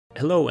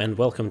Hello and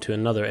welcome to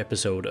another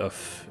episode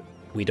of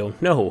We Don't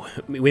Know.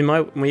 We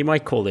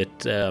might call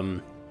it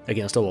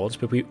Against All Odds,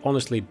 but we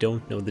honestly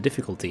don't know the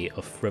difficulty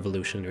of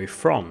Revolutionary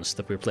France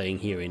that we're playing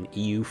here in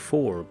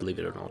EU4, believe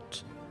it or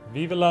not.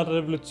 Vive la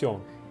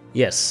Révolution.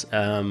 Yes,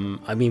 I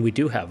mean we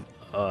do have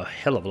a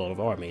hell of a lot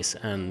of armies,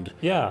 and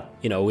Yeah.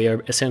 you know, we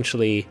are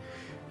essentially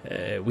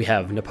we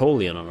have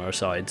Napoleon on our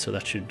side, so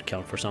that should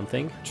count for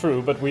something.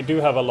 True, but we do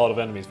have a lot of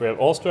enemies. We have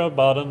Austria,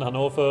 Baden,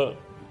 Hanover,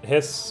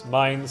 Hesse,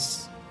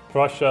 Mainz,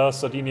 Prussia,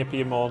 Sardinia,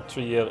 Piedmont,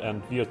 Trier,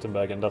 and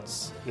Württemberg, and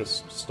that's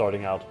just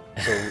starting out.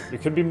 So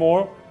it could be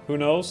more. Who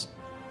knows?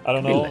 I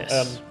don't know.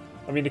 And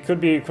I mean, it could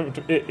be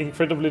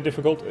incredibly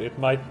difficult. It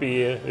might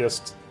be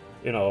just,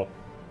 you know,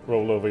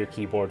 roll over your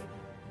keyboard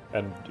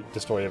and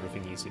destroy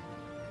everything easy.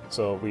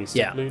 So we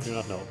simply do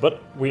not know.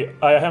 But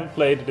I haven't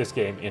played this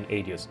game in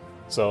ages,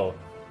 so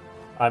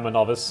I'm a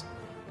novice.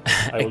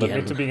 I will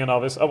admit to being a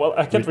novice. Oh, well,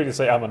 I can't really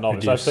say I'm a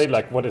novice. I've played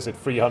like,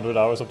 300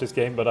 hours of this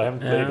game, but I haven't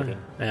played it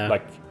in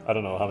like, I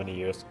don't know how many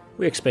years.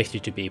 We expect you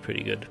to be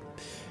pretty good.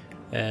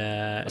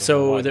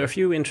 So there are a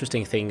few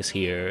interesting things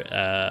here.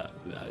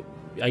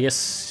 I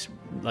guess,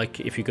 like,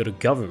 if you go to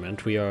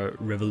government, we are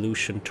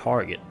revolution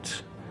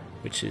target,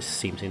 which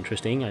seems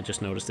interesting. I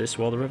just noticed this.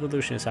 While the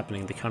revolution is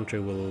happening, this country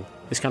will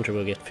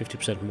get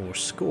 50% more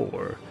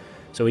score.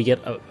 So we get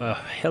a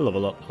hell of a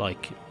lot,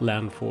 like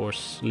land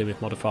force,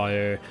 limit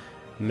modifier,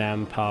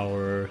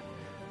 manpower,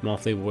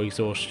 monthly war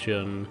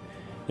exhaustion.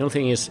 The only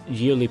thing is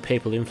yearly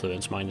papal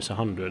influence minus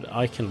 100.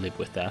 I can live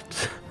with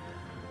that.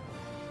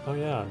 Oh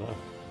yeah, no.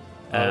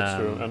 That's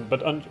true.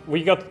 But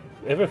we got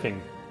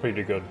everything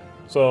pretty good.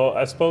 So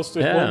I suppose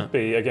it won't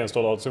be against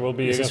all odds. It will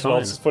be against all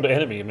odds for the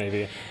enemy,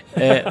 maybe.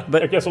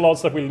 But against all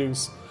odds that we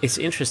lose. It's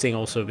interesting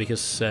also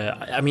because,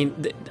 I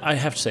mean, I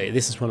have to say,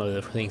 this is one of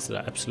the things that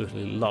I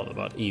absolutely love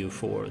about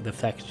EU4. The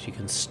fact that you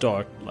can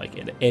start like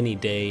at any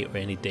day or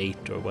any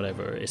date or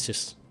whatever. It's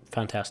just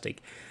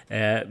fantastic.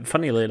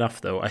 Funnily enough,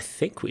 though, I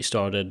think we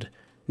started...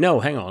 No,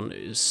 hang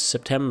on.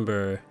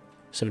 September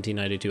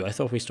 1792. I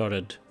thought we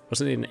started...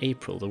 Wasn't it in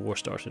April the war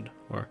started?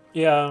 Or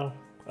yeah.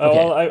 Okay.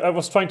 Well, I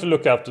was trying to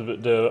look up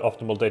the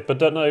optimal date, but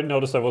then I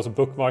noticed there was a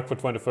bookmark for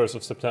 21st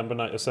of September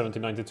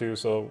 1792,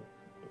 so...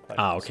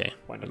 okay.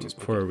 Why not just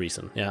for a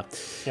reason, yeah.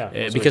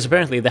 Because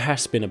apparently there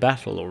has been a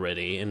battle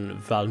already in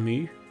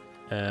Valmy,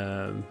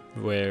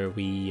 where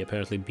we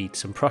apparently beat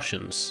some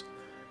Prussians.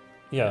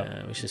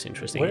 Yeah. Which is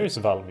interesting. Where is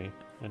Valmy,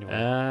 anyway?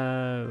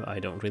 I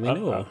don't really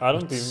know. I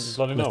don't even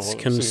bloody know. Let's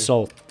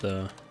consult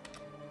the...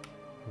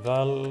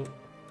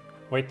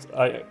 Wait,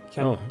 I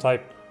can't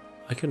type.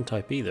 I couldn't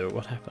type either.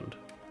 What happened?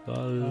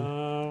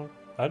 I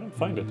don't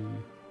find it.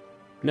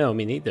 No,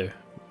 me neither.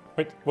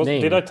 Wait,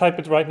 did I type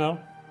it right now?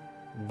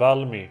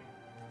 Valmy.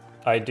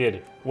 I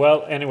did.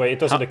 Well, anyway, it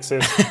doesn't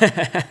exist.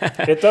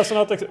 It does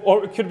not exist.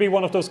 Or it could be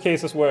one of those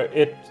cases where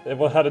it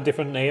had a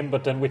different name,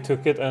 but then we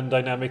took it and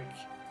dynamic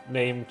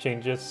name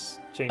changes.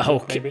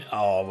 Okay. Maybe.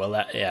 Oh, well,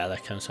 that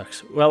kind of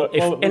sucks. Well,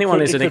 if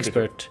anyone is an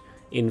expert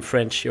in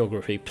French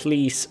geography,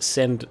 please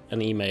send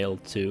an email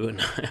to...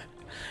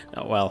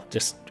 well,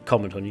 just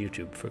comment on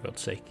YouTube, for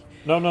God's sake.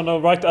 No.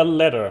 Write a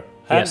letter.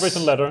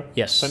 Handwritten letter.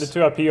 Yes. Send it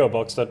to our P.O.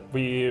 box that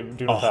we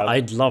do not have.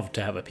 I'd love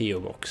to have a P.O.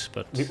 box,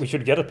 but... We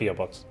should get a P.O.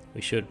 box.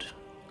 We should.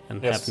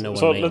 And have no one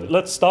So mail.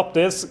 let's stop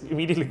this,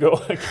 immediately go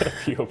and get a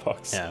P.O.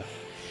 box. Yeah.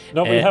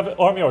 No, we have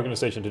army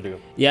organization to do.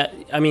 Yeah,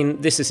 I mean,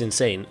 this is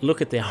insane.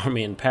 Look at the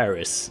army in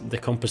Paris, the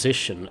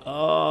composition.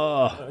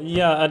 Oh!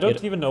 Yeah, I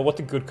don't even know what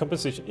the good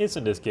composition is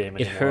in this game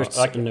anymore. It hurts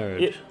the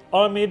nerd.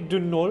 Armée du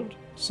Nord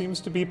seems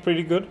to be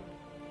pretty good.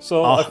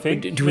 So I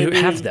think do we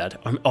have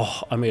that?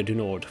 Armée du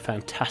Nord,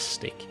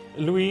 fantastic.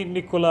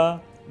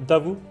 Louis-Nicolas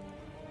Davout?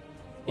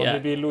 Or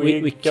maybe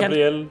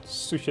Louis-Gabriel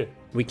Suchet?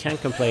 We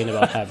can't complain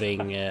about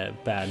having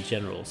bad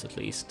generals, at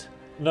least.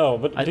 No,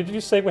 but did you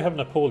say we have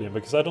Napoleon?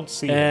 Because I don't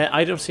see him.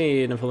 I don't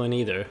see Napoleon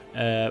either.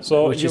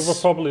 So you were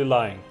probably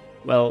lying.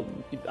 Well,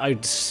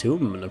 I'd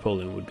assume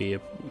Napoleon would be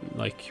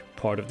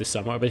part of this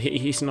somewhere, but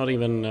he's not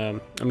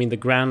even... I mean,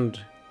 the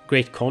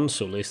great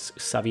consul is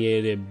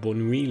Xavier de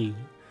Bonville.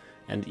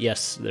 And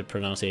yes, the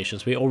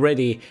pronunciations. We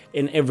already,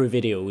 in every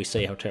video, we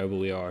say how terrible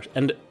we are.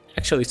 And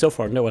actually, so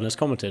far, no one has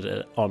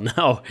commented on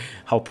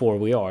how poor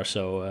we are,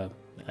 so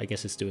I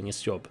guess it's doing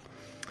its job.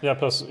 Yeah,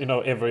 plus, you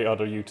know, every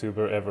other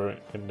YouTuber ever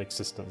in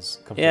existence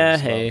complains. Yeah,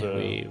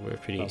 hey, we're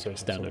pretty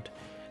standard.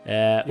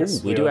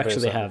 Yes, we do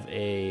actually have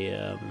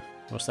a,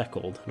 what's that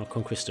called? Not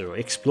Conquistador,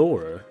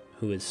 Explorer,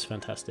 who is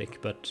fantastic,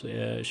 but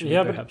should we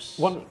perhaps...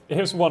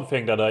 Here's one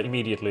thing that I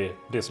immediately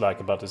dislike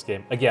about this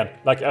game. Again,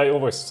 like I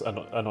always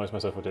annoy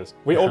myself with this.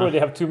 We already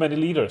have too many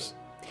leaders.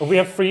 We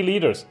have 3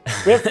 leaders.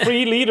 We have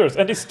 3 leaders,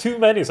 and it's too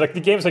many. It's like the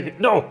game's like,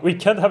 no, we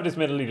can't have this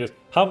many leaders.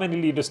 How many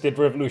leaders did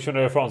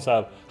Revolutionary France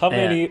have? How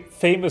many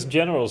famous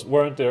generals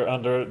weren't there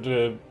under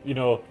the, you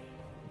know,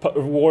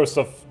 wars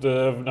of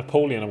the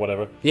Napoleon or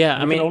whatever? Yeah,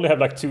 I mean, can only have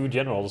like 2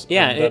 generals.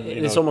 Yeah,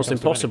 it's almost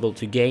impossible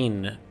to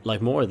gain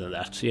like more than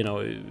that. You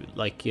know,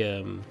 like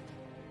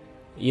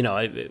you know,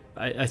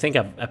 I think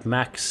I've at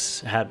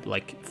max had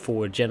like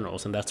 4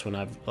 generals, and that's when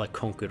I've like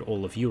conquered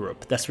all of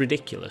Europe. That's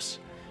ridiculous.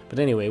 But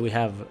anyway, we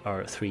have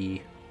our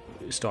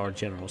 3-star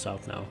generals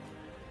out now.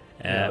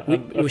 Yeah,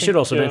 we should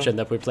also mention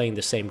that we're playing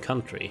the same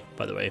country,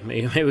 by the way.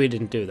 Maybe we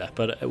didn't do that,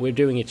 but we're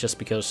doing it just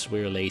because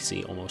we're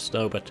lazy almost.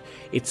 No, but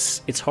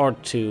it's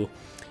hard to,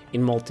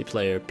 in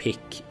multiplayer, pick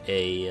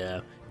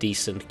a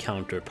decent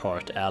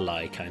counterpart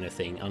ally kind of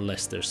thing,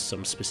 unless there's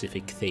some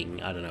specific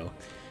thing, I don't know.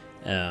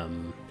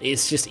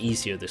 It's just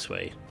easier this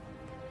way.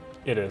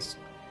 It is.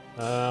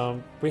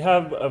 We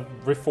have a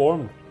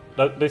reform.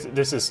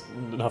 This is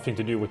nothing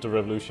to do with the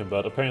revolution,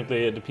 but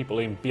apparently the people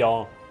in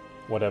Bian,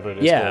 whatever it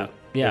is called,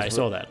 I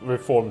saw that.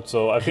 Reformed.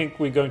 So I think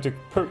we're going to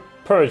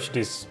purge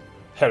this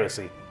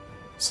heresy,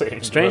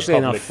 saying Strangely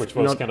the Republic, enough, which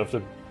was kind of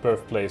the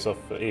birthplace of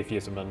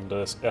atheism and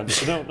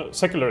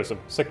secularism.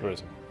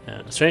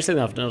 Strangely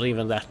enough, not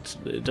even that.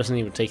 It doesn't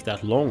even take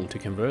that long to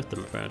convert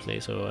them, apparently.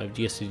 So I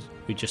guess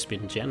we've just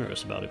been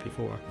generous about it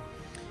before.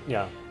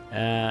 Yeah.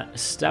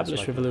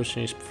 Established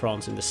revolutionary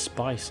France in the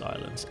Spice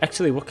Islands.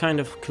 Actually, what kind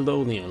of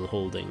colonial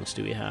holdings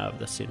do we have?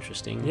 That's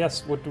interesting.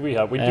 Yes, what do we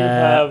have? We do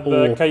have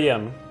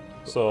Cayenne.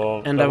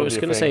 So and I was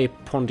going to say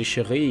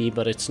Pondichéry,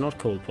 but it's not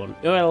called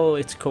Well,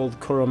 it's called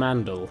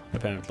Coromandel,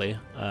 apparently.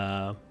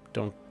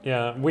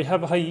 Yeah, we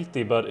have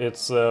Haiti, but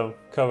it's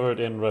covered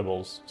in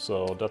rebels,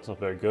 so that's not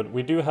very good.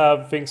 We do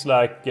have things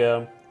like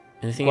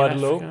anything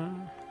Guadeloupe, in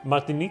Africa?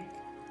 Martinique,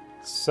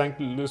 Saint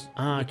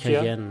Lucia.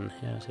 Cayenne.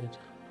 Yeah, that's it.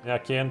 Yeah,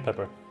 cayenne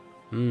pepper.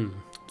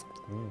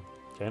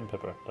 Cayenne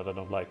pepper that I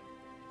don't like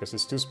because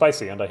it's too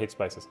spicy and I hate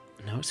spices.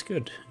 No, it's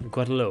good.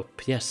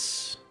 Guadeloupe,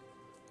 yes.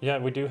 Yeah,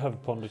 we do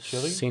have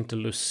Pondicherry. Saint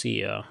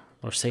Lucia,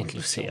 or Saint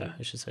Lucia,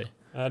 I should say.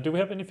 Do we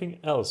have anything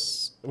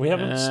else? We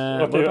haven't.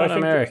 What about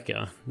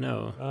America?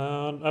 No.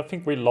 I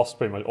think we lost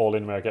pretty much all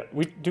in America.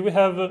 Do we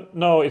have?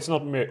 No, it's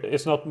not.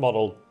 It's not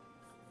modeled.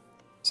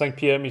 Saint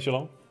Pierre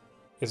Miquelon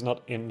is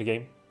not in the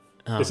game.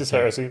 This is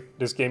heresy.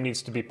 This game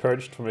needs to be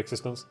purged from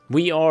existence.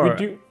 We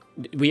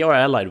are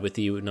allied with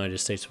the United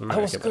States of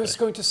America. I was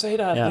going to say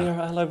that. We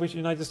are allied with the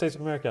United States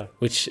of America.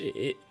 Which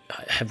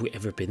have we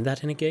ever been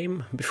that in a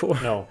game before?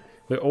 No.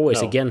 We're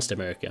always against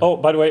America. Oh,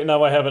 by the way,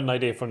 now I have an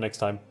idea for next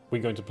time.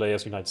 We're going to play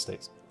as United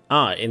States.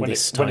 In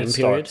this time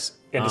period?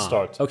 In the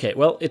start. Okay,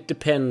 well, it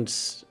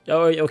depends.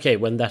 Oh, okay,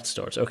 when that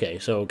starts. Okay,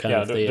 so kind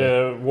of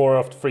the War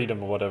of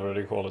Freedom or whatever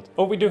they call it.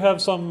 Oh, we do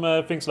have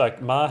some things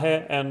like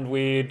Mahe, and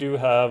we do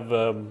have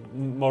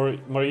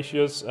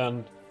Mauritius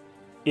and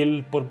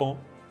Ile Bourbon.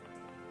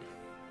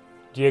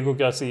 Diego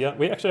Garcia.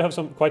 We actually have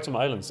quite some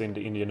islands in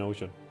the Indian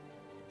Ocean.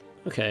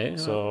 Okay.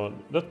 So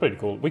that's pretty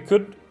cool. We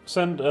could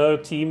send a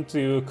team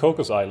to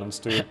Cocos Islands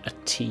to... A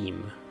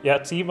team? Yeah,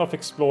 a team of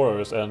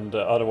explorers and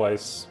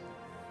otherwise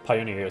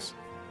pioneers.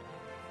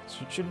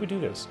 Should we do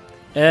this?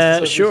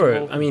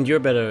 Sure. I mean, you're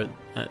better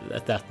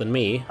at that than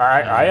me.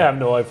 I have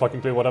no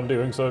fucking clue what I'm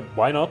doing, so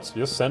why not?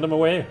 Just send them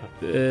away.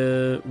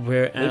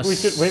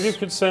 Whereas... Maybe we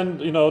could send,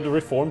 the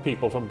reform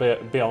people from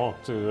Béarn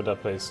to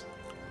that place.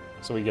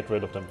 So we get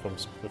rid of them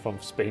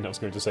from Spain, I was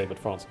going to say, but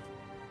France.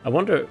 I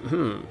wonder,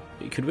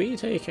 could we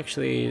take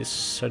actually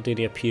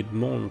Sardinia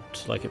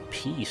Piedmont like a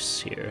piece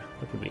here?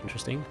 That would be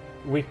interesting.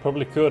 We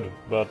probably could,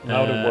 but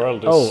now the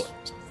world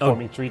is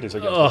forming treaties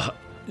against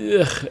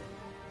us.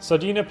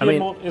 Sardinia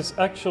Piedmont is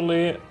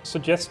actually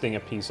suggesting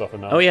a peace offer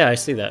now. Oh yeah, I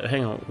see that.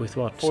 Hang on, with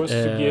what? Forced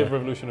to give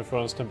Revolutionary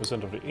France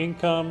 10% of the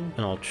income.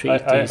 And all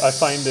treaties. I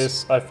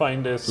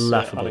find this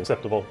laughable.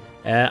 Unacceptable.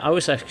 I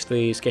was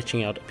actually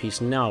sketching out a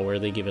piece now where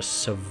they give us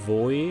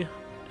Savoy.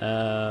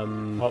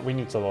 Well, we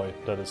need Savoy.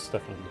 That is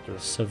definitely true.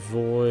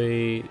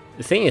 Savoy.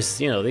 The thing is,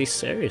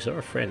 these areas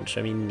are French.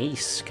 I mean,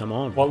 Nice. Come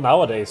on. Well,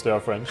 nowadays they are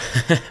French.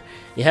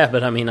 Yeah,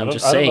 but I mean, I'm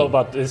just saying. I don't know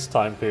about this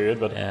time period,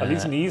 but at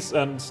least Nice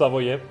and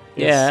Savoy.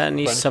 Yeah,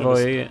 Nice,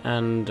 French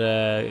and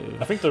and.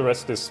 I think the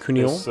rest is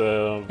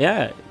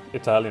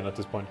Italian at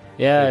this point.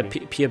 Yeah,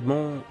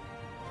 Piedmont.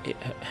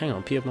 Hang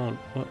on, Piedmont.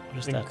 What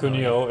is that?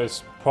 Cuneo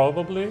is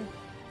probably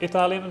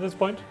Italian at this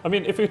point. I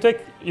mean, if you take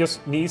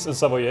just Nice and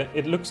Savoy,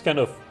 it looks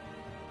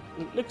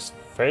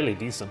fairly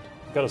decent,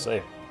 gotta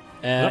say.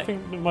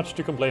 Nothing much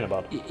to complain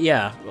about.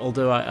 Yeah,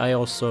 although I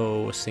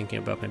also was thinking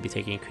about maybe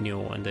taking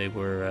Cuneo, and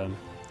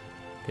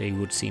they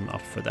would seem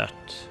up for that.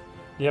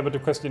 Yeah, but the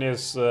question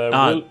is,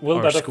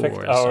 will that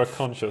affect our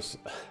conscience?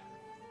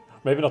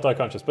 Maybe not our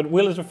conscience, but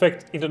will it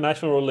affect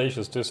international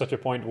relations to such a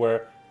point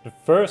where the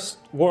first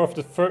War of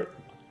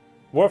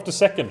the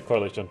Second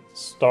coalition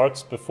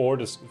starts before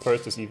this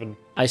first is even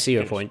I see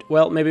your point.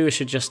 Well, maybe we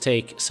should just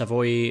take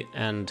Savoy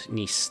and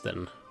Nice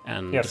then,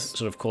 and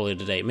sort of call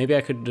it a day. Maybe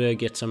I could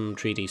get some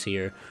treaties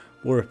here,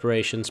 war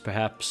reparations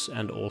perhaps,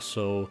 and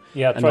also...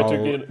 Yeah, try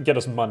to get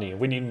us money.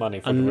 We need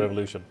money for the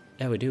revolution.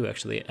 Yeah, we do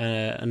actually.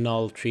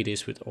 Annul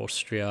treaties with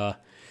Austria,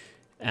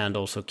 and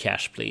also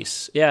cash,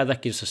 please. Yeah,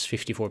 that gives us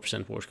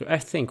 54% war score. I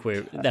think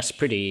that's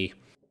pretty,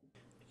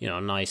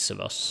 nice of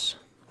us.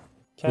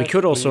 Cash, we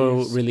could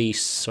also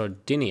release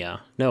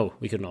Sardinia. No,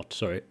 we could not.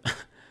 Sorry.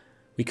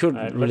 We could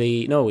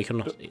No, we could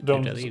not.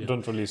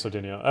 Don't release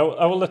Sardinia.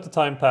 I will let the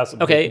time pass a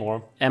bit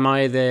more. Am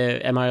I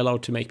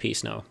allowed to make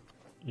peace now?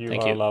 You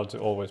are allowed to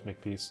always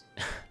make peace.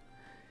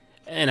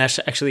 And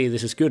actually,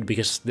 this is good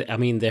because I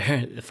mean,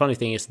 the funny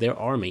thing is their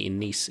army in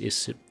Nice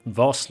is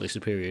vastly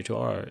superior to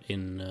our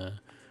in.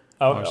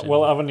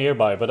 Well, I'm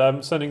nearby, but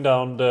I'm sending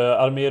down the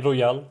Armée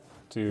Royale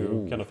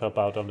to kind of help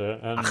out on there,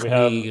 and we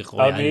have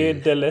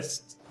Armée de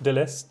l'Est. De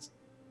l'Est.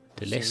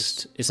 De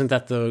l'Est. Isn't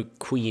that the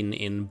queen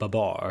in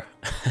Babar?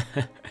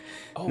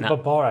 Oh, no.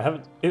 Babar. I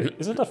haven't.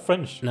 Isn't that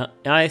French? No,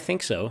 I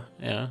think so.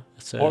 Yeah.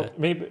 Or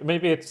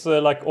maybe it's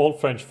like all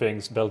French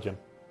things, Belgium.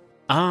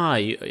 Ah,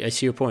 I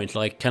see your point.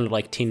 Like kind of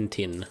like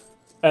Tintin.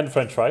 And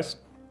French fries.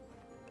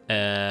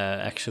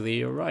 Actually,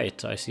 you're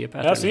right. I see a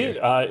pattern.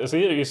 I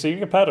see. You're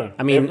seeing a pattern.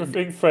 I mean,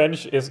 everything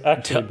French is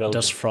actually Belgium.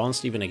 Does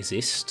France even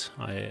exist?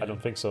 I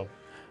don't think so.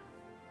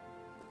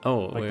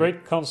 Oh, my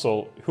great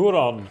consul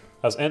Huron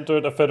has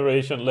entered a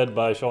federation led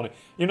by Shawnee.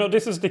 You know,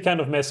 this is the kind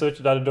of message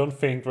that I don't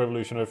think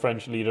revolutionary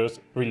French leaders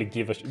really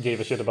gave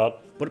a shit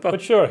about. What about?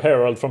 But sure,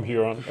 Harold from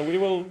Huron, we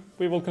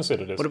will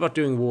consider this. What about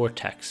doing war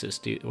taxes?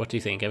 What do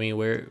you think? I mean,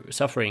 we're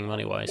suffering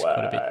money-wise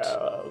quite a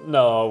bit.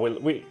 No,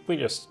 we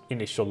just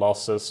initial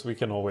losses. We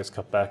can always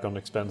cut back on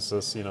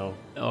expenses. You know.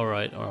 All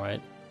right.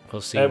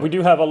 We'll see. We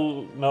do have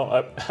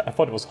I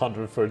thought it was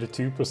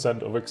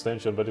 132% of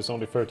extension, but it's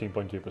only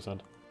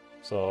 13.2%.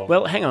 So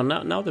well, hang on.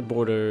 Now the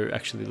border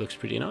actually looks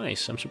pretty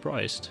nice. I'm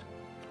surprised.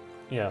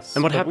 Yes.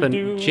 And what happened?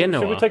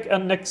 Genoa. Should we take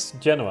annex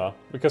Genoa?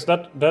 Because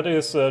that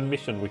is a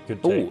mission we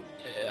could take. Oh,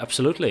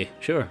 absolutely,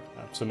 sure.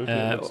 Absolutely.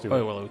 Let's do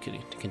it. Well, we could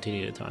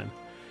continue the time.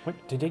 Wait,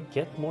 did they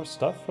get more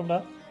stuff from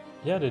that?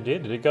 Yeah, they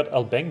did. They got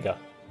Albenga.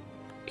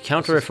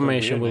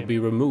 Counter-Reformation will be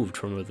removed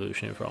from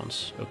revolution in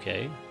France.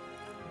 Okay.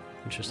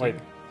 Interesting.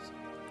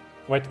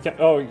 Wait.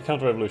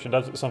 Counter-Revolution.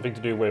 That's something to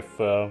do with.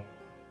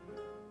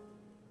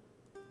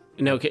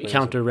 No,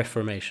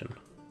 Counter-Reformation.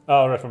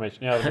 Oh,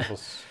 Reformation. Yeah, that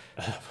was.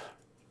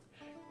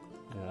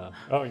 Yeah.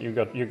 Oh, you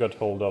got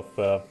hold of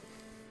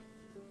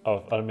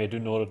Armée du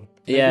Nord.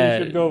 Maybe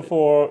you should go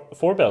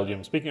for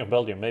Belgium. Speaking of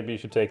Belgium, maybe you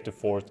should take the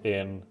fort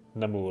in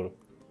Namur.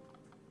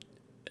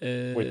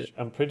 Which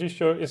I'm pretty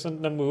sure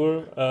isn't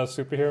Namur a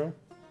superhero.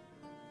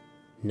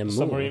 Namur.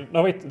 Submarine.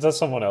 No, wait, that's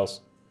someone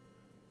else.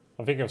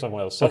 I'm thinking of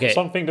someone else. Okay.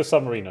 Something the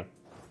submariner.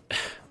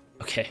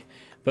 Okay,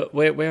 but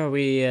where are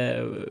we?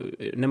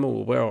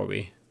 Namur. Where are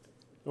we?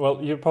 Well,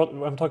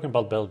 I'm talking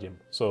about Belgium.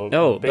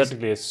 So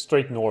basically, it's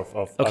straight north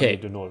of Armée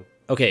du Nord.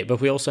 Okay, but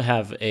we also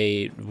have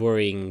a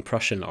worrying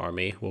Prussian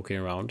army walking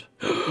around.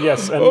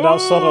 Yes, and now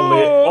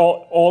suddenly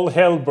all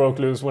hell broke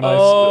loose when I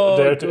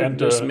dared to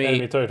enter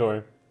enemy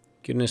territory.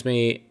 Goodness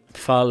me,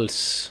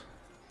 false.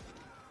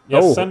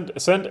 Yes,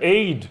 send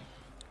aid.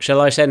 Shall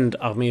I send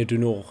Armée du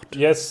Nord?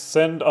 Yes,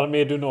 send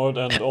Armée du Nord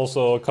and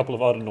also a couple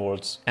of other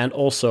Nords. And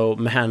also,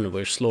 man,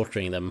 we're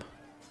slaughtering them.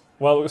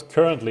 Well,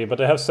 currently, but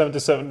they have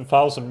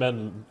 77,000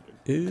 men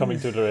coming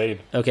to their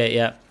aid. Okay,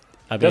 yeah.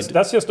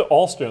 That's just the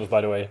Austrians, by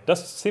the way.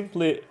 That's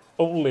simply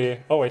only...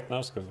 Oh, wait, now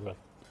it's going well.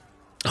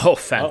 Oh,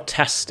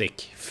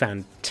 fantastic.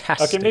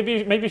 Fantastic.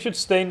 Okay, maybe you should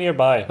stay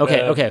nearby.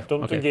 Okay.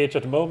 Don't engage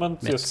at the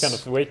moment. Mets. Just kind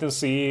of wait and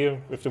see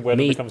if the weather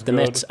becomes good.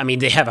 Mets. I mean,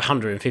 they have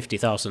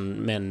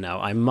 150,000 men now.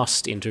 I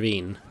must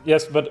intervene.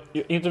 Yes, but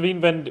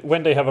intervene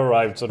when they have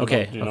arrived, so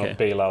they don't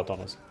bail out on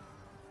us.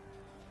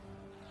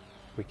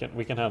 We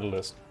can handle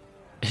this.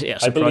 Yeah,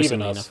 I believe in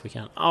surprisingly us. enough we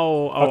can.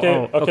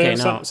 Okay,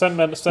 now send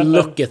men.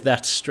 Look at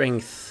that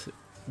strength.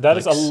 That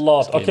is a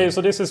lot. Okay,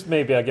 so this is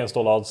maybe against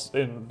all odds.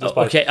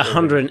 Okay,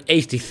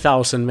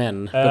 180,000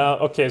 men.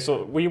 Okay,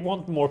 so we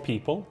want more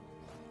people.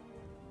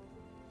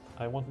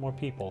 I want more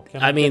people.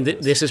 I mean,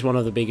 this is one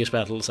of the biggest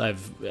battles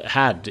I've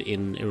had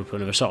in Europa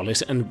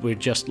Universalis, and we're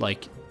just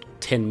like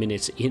 10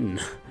 minutes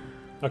in.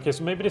 Okay,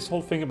 so maybe this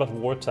whole thing about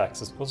war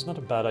taxes was not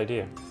a bad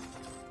idea.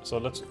 So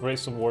let's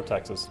raise some war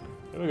taxes.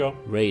 Here we go.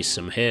 Raise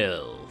some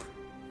hell.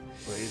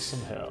 Raise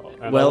some hell.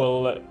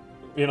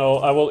 And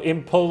I will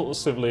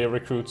impulsively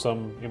recruit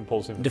some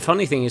impulsive... The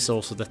funny thing is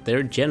also that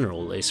their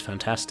general is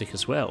fantastic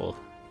as well.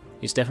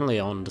 He's definitely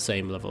on the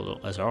same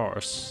level as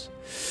ours.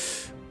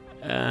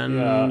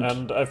 And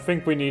I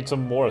think we need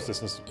some more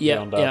assistance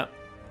beyond that. Yeah,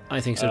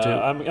 I think so too.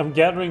 I'm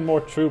gathering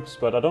more troops,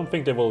 but I don't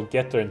think they will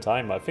get there in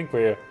time. I think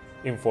we're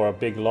in for a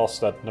big loss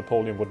that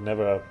Napoleon would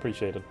never have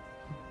appreciated.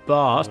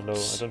 But... I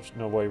don't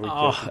know why we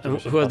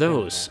who are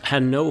those?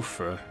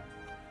 Hanover.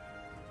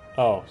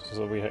 Oh,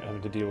 so we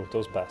have to deal with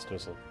those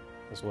bastards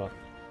as well.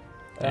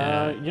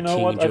 You know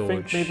King what? George. I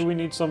think maybe we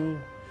need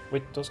some...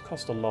 Wait, those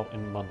cost a lot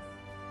in month.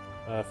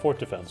 Fort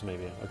defense,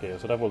 maybe. Okay,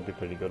 so that will be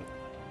pretty good.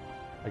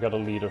 I got a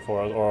leader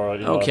for us, or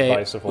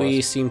advisor for us.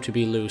 We seem to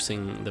be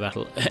losing the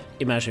battle.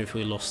 Imagine if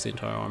we lost the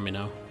entire army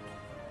now.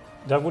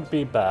 That would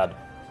be bad.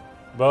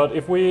 But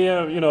if we,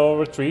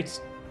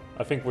 retreat,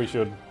 I think we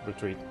should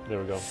retreat.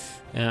 There we go.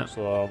 Yeah.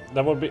 So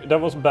that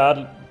was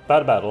bad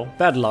battle.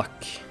 Bad luck.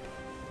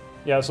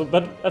 Yeah. So,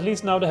 but at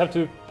least now they have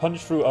to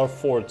punch through our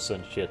forts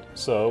and shit.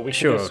 So we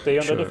can just stay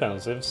on the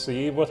defensive,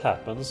 see what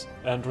happens,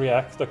 and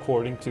react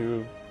according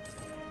to,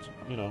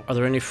 Are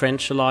there any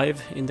French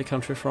alive in the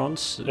country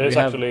France? There's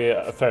actually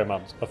a fair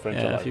amount of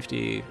French alive.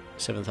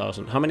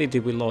 57,000. How many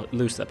did we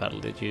lose that battle?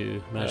 Did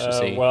you manage to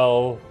see?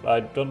 Well,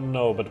 I don't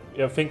know, but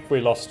I think we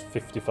lost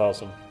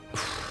 50,000.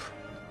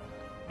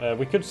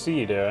 We could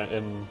see there,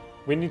 and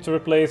we need to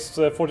replace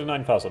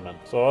 49,000 men.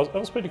 So I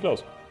was pretty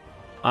close.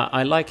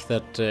 I like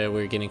that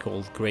we're getting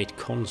called Great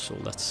Consul.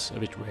 That's a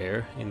bit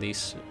rare in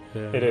these.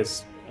 It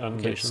is, and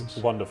occasions.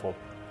 it's wonderful.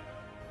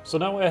 So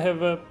now I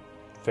have a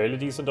fairly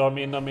decent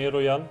army in Armée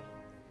Royale.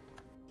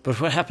 But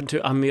what happened to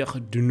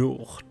Armée du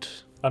Nord?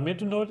 Armée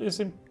du Nord is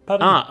in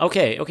Paris.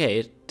 Okay,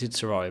 it did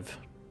survive.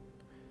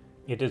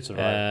 It did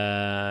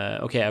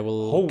survive. Okay, I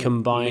will Holy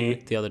combine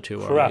the other two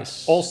crap.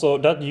 armies. Also,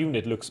 that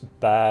unit looks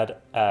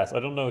badass. I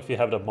don't know if you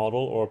have that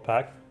model or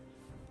pack,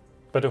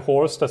 but the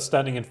horse that's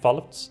standing in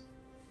Phalps,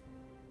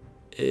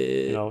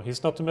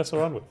 he's not to mess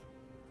around with.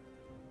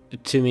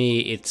 To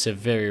me, it's a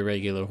very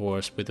regular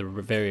horse with a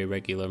very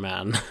regular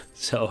man.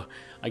 So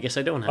I guess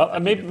I don't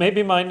have.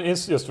 Maybe mine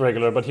is just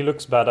regular, but he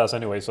looks badass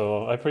anyway.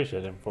 So I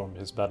appreciate him for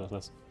his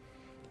badassness.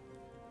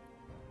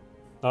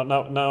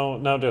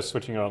 Now they're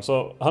switching around.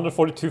 So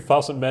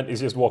 142,000 men is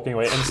just walking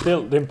away, and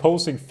still the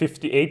imposing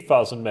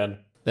 58,000 men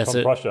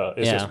from Prussia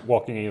is just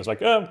walking in. He's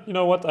like, you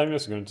know what? I'm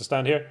just going to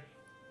stand here.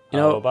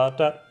 How about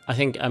that? I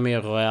think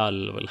Armée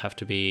Royale will have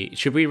to be.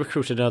 Should we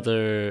recruit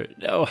another?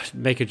 Oh,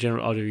 make a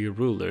general out of your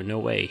ruler? No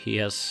way. He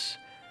has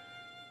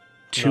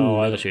 2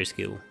 military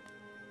skill.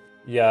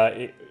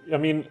 Yeah, I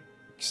mean,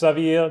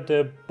 Xavier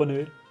de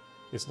Bonheur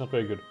is not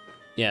very good.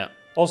 Yeah.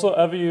 Also,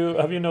 have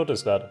you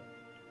noticed that,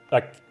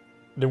 like,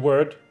 the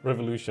word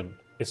revolution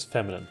is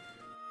feminine?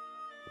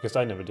 Because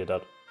I never did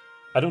that.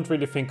 I don't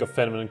really think of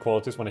feminine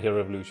qualities when I hear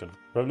revolution.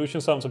 Revolution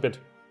sounds a bit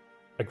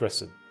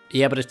aggressive.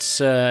 Yeah, but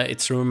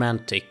it's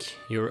romantic.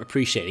 You're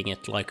appreciating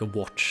it like a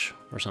watch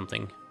or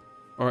something.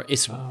 Or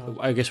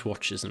I guess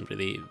watch isn't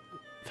really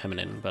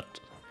feminine, but.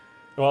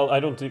 Well, I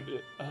don't.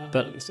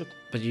 But is it?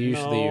 But you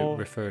usually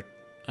refer.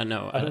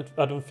 No.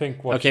 I don't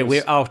think watch. Okay,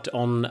 we're out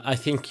on. I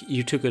think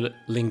you took a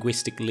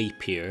linguistic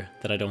leap here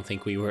that I don't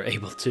think we were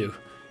able to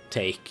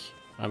take.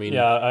 I mean.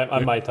 Yeah, I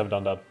might have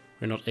done that.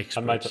 We're not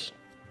experts.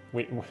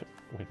 We're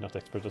not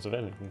experts of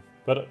anything.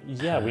 But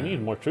yeah, we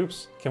need more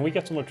troops. Can we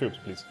get some more troops,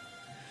 please?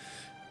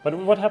 But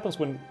what happens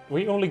when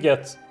we only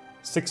get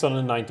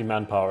 690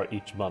 manpower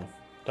each month?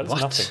 That is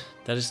nothing.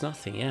 That is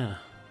nothing, yeah.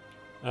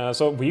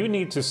 So we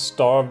need to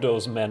starve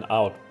those men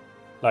out.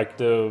 Like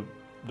the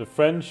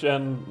French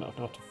and... No,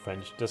 not the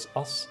French, just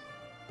us.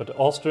 But the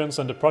Austrians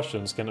and the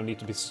Prussians kind of need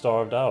to be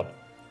starved out.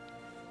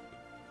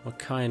 What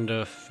kind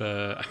of...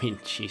 I mean,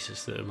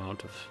 Jesus, the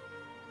amount of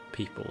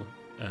people.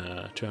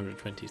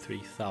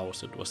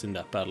 223,000 was in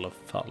that Battle of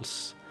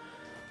Pfalz.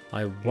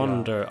 I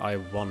wonder...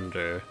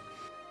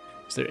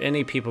 Is there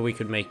any people we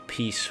could make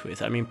peace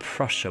with? I mean,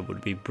 Prussia would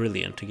be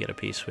brilliant to get a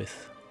peace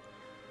with.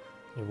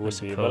 It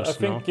would be, but I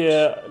think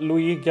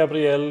Louis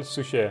Gabriel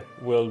Suchet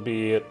will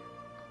be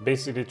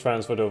basically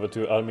transferred over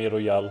to Armée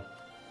Royale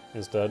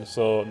instead.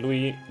 So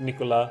Louis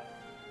Nicolas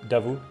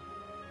Davout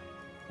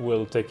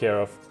will take care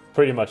of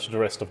pretty much the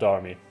rest of the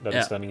army that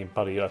is standing in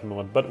Paris at the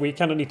moment. But we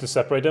kind of need to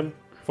separate them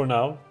for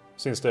now,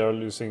 since they are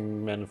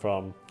losing men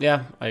from...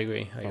 Yeah, I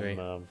agree.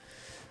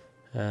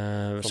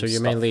 So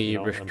you're mainly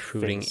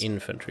recruiting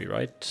infantry,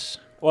 right?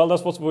 Well,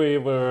 that's what we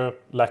were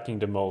lacking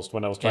the most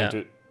when I was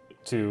trying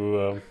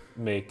to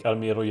make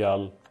Armée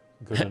Royale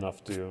good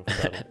enough to...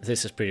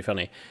 This is pretty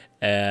funny.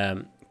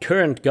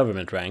 Current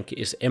government rank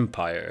is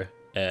Empire,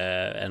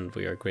 and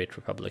we are Great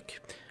Republic.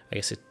 I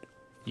guess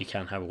you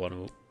can't have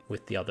one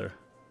with the other.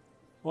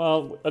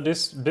 Well,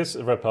 this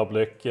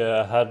republic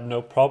had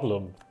no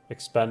problem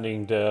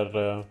expanding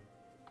their,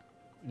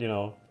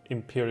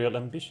 imperial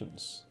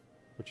ambitions,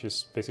 which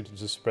is basically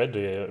to spread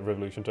the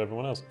revolution to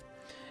everyone else.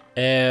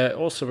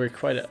 Also, we're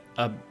quite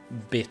a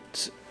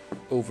bit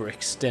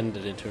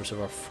overextended in terms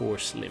of our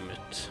force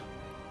limit.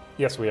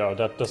 Yes, we are.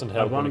 That doesn't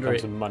help when it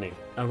comes to money.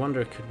 I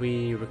wonder, could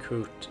we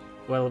recruit...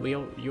 Well,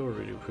 you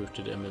already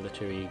recruited a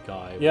military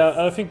guy.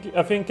 Yeah, I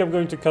think I'm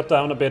going to cut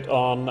down a bit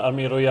on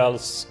Armée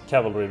Royale's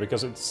cavalry,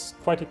 because it's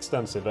quite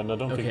extensive, and I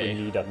don't think we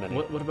need that many.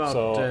 What about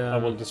so I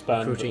will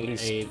disband at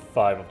least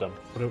 5 of them.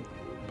 What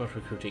about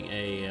recruiting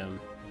a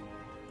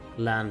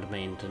land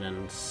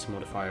maintenance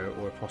modifier,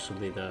 or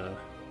possibly the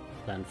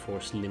land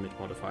force limit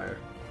modifier?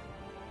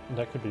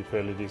 That could be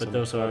fairly decent.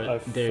 But those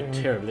they're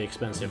terribly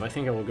expensive. I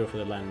think I will go for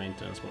the land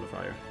maintenance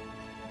modifier.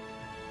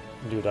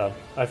 Do that.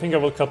 I think I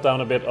will cut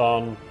down a bit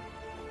on,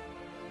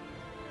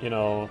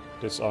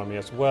 this army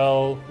as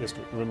well. Just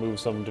remove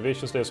some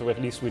divisions there, so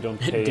at least we don't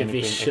pay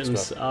anything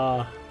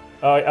extra.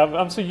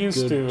 I'm so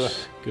used to.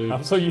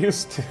 I'm so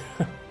used to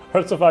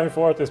Hearts of Iron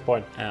 4 at this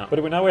point. Yeah.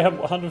 But now we have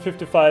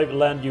 155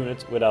 land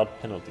units without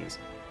penalties.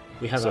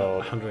 We have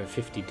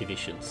 150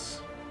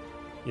 divisions.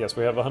 Yes,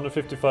 we have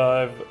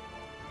 155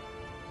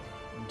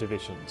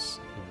 divisions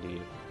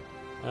indeed.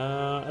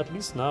 At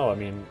least now, I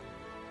mean.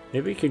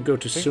 Maybe we could go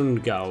to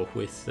Sundgau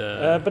with...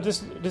 but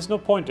there's no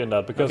point in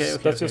that, because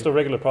that's just a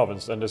regular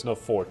province and there's no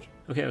fort.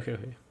 Okay.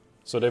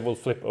 So they will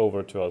flip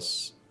over to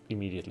us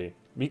immediately.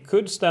 We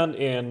could stand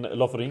in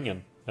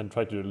Lothringen and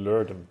try to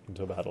lure them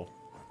into a battle.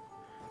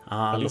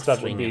 At least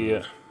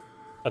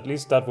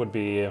that would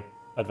be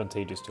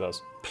advantageous to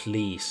us.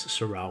 Please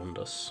surround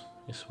us,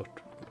 is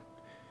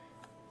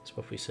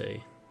what we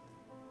say.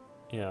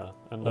 Yeah,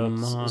 and Oh,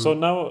 that's man. so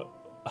now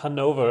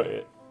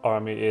Hanover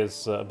army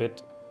is a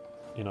bit,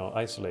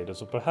 isolated.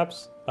 So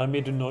perhaps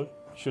Armée du Nord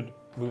should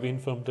move in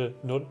from the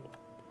north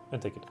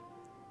and take it.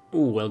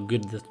 Oh, well,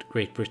 good that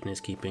Great Britain is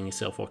keeping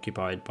itself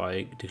occupied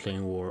by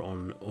declaring war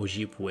on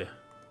Ojibwe.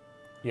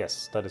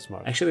 Yes, that is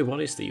smart. Actually,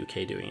 what is the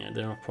UK doing?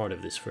 They're not part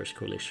of this first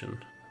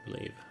coalition, I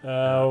believe.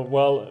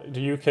 Well,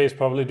 the UK is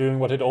probably doing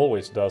what it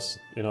always does,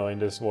 in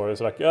this war.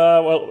 It's like,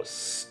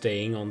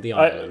 Staying on the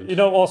island.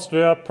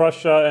 Austria,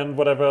 Prussia, and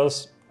whatever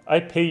else. I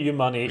pay you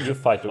money, you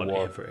fight the war.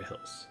 Whatever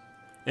else.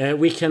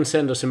 We can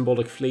send a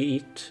symbolic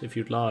fleet if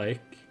you'd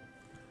like.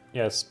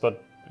 Yes,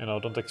 but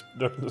don't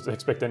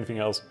expect anything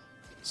else.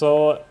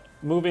 So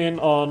move in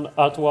on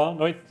Artois.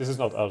 No, wait, this is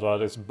not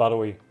Artois. It's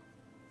Baroui.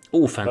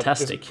 Oh,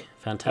 fantastic!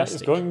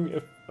 Fantastic. It's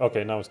going.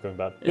 Okay, now it's going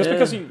bad. Just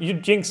because you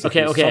jinxed it.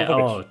 Okay, you okay. son of a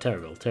bitch. Oh,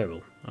 terrible,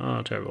 terrible.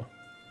 Oh, terrible.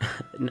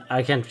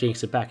 I can't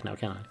jinx it back now,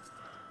 can I?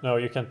 No,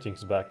 you can't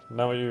jinx it back.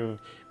 Now you.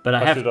 But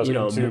I have, ushered us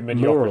into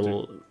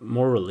mediocrity.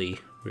 morally,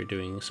 we're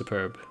doing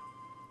superb.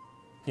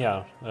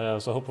 Yeah,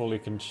 so hopefully we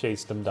can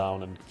chase them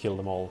down and kill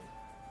them all.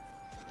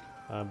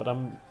 But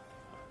I'm,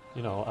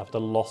 at a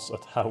loss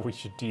at how we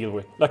should deal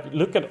with. Like,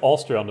 look at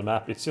Austria on the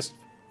map. It's just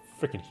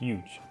freaking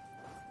huge.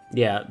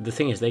 Yeah, the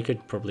thing is, they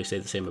could probably say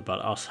the same about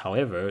us.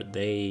 However,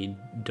 they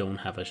don't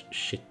have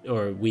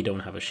we don't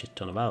have a shit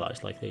ton of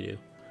allies like they do.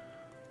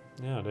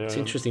 Yeah, it's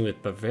interesting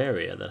with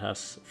Bavaria that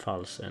has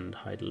Pfalz and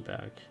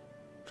Heidelberg.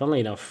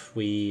 Funnily enough,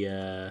 we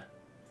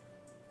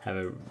have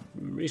a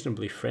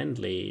reasonably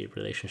friendly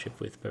relationship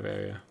with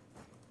Bavaria.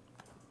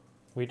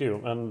 We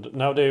do, and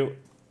now they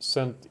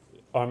sent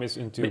armies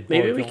into.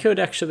 Maybe we could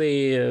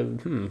actually.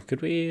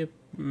 Could we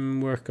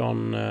work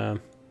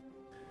on?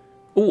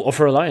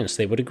 Offer alliance.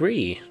 They would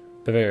agree.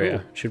 Bavaria.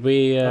 Ooh. Should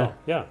we?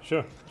 Yeah,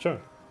 sure.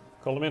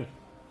 Call them in.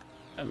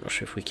 I'm not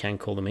sure if we can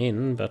call them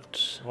in,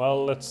 but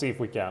well, let's see if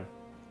we can.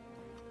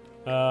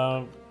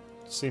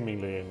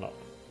 Seemingly not.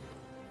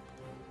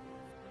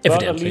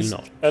 Evidently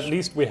not. At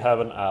least we have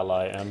an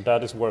ally, and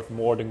that is worth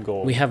more than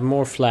gold. We have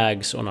more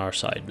flags on our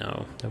side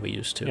now than we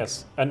used to.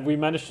 Yes, and we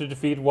managed to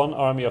defeat one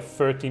army of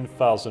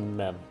 13,000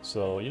 men.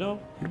 So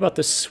What about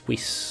the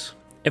Swiss?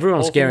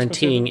 Everyone's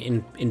guaranteeing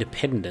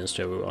independence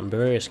to everyone.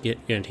 Bavaria's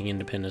guaranteeing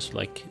independence to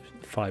like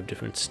 5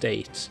 different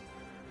states.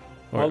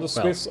 The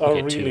Swiss are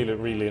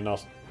really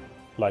not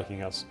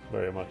liking us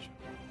very much.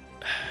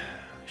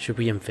 Should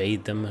we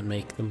invade them and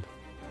make them?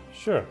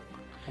 Sure.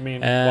 I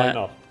mean, why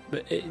not?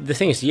 But the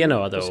thing is,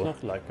 Genoa though it's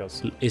not like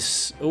us.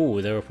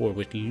 They're at war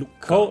with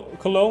Lucca.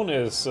 Cologne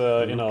is,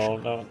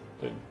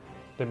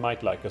 they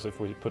might like us if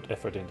we put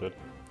effort into it.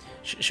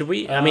 Should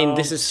we? I mean,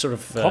 this is sort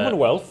of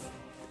Commonwealth.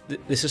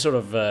 This is sort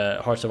of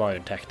Hearts of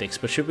Iron tactics,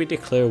 but should we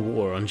declare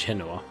war on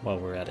Genoa while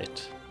we're at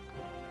it?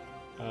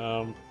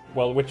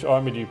 Well, which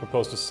army do you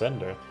propose to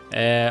send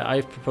there?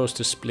 I propose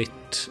to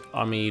split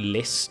army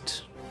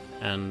list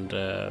and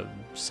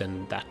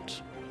send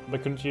that.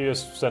 But couldn't you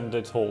just send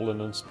it whole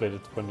and then split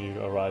it when you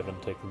arrive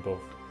and take them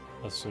both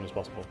as soon as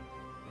possible?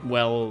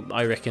 Well,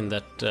 I reckon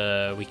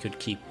that we could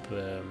keep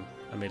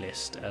army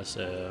list as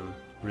a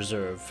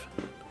reserve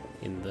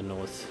in the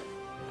north.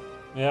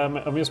 Yeah,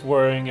 I'm just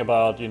worrying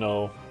about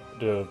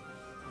the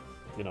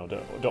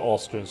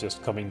Austrians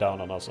just coming down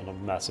on us on a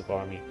massive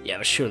army. Yeah,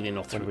 but surely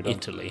not through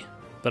Italy.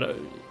 But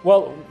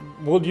well,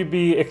 would you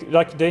be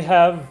like they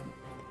have,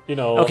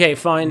 Okay,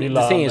 fine. Milan,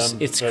 the thing is,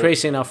 it's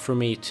crazy enough for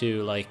me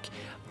to like.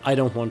 I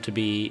don't want to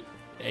be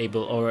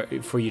able, or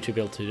for you to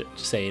be able to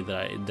say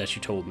that you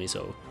told me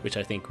so, which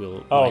I think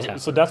will. Oh,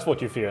 so that's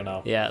what you fear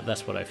now? Yeah,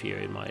 that's what I fear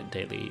in my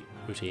daily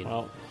routine.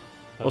 Well,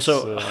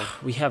 also,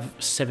 we have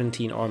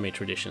 17 army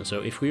traditions,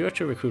 so if we were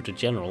to recruit a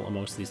general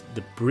amongst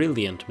the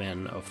brilliant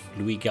men of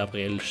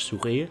Louis-Gabriel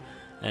Souret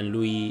and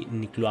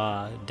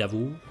Louis-Nicolas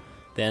Davout,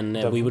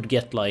 then we would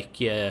get like,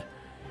 I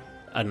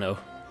don't know,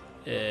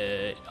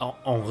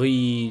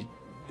 Henri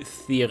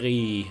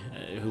Thierry,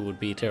 who would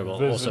be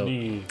terrible. Also,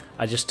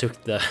 I just took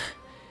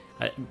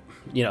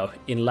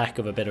in lack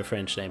of a better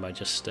French name, I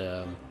just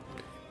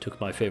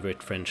took my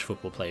favorite French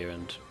football player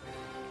and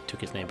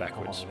took his name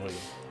backwards. Oh, really?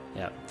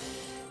 Yeah.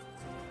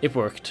 It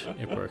worked.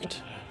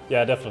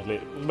 Yeah, definitely.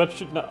 But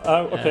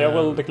I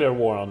will declare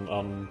war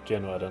on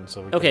Genoa then.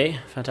 So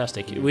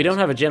fantastic. We don't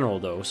have a general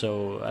though,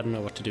 so I don't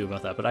know what to do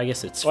about that. But I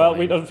guess it's well. Fine.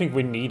 We don't think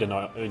we need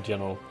a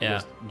general.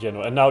 Yeah.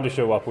 General. And now they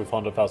show up with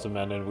 100,000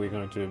 men, and we're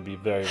going to be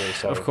very, very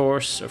sorry. Of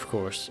course.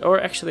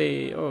 Or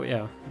actually,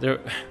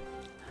 there.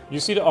 You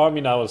see the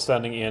army now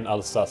standing in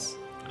Alsace.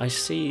 I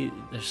see.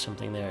 There's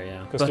something there,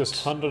 yeah. Because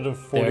there's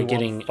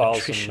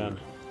 141,000 men.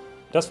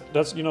 That's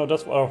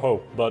our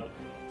hope. But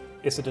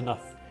is it enough?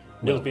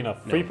 Will it be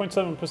enough?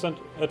 3.7%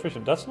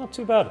 attrition. That's not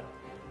too bad.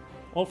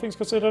 All things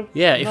considered.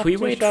 Yeah, if we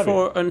wait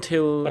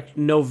until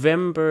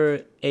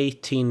November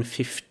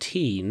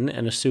 1815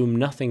 and assume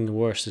nothing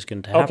worse is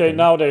going to happen. Okay,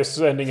 now they're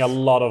sending a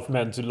lot of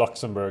men to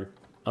Luxembourg.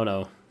 Oh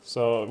no.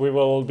 So we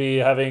will be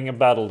having a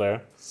battle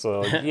there.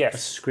 So yes. A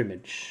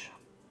scrimmage.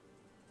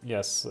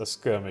 Yes, a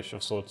skirmish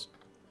of sorts.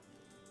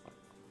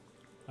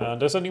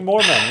 There's any more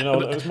men, you know,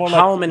 it's more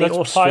how like, many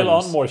let's pile on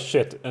Austrians? more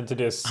shit into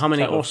this. How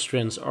many kind of-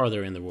 Austrians are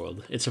there in the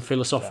world? It's a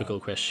philosophical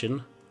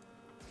question.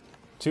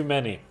 Too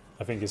many,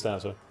 I think is the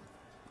answer.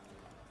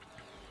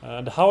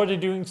 And how are they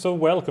doing so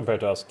well compared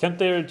to us? Can't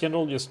their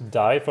general just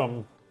die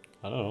from,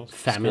 I don't know,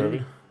 Famine?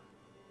 scurvy?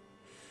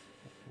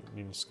 I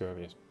mean,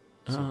 scurvy.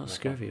 Oh,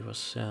 scurvy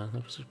was, that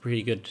was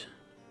pretty good.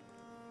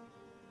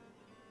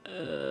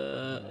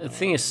 The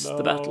thing is,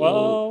 the battle...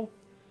 Well,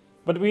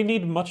 but we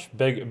need much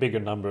bigger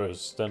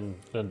numbers than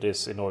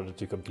this in order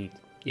to compete.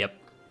 Yep.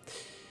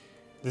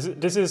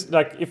 This is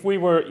like, if we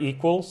were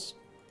equals,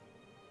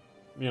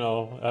 you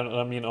know,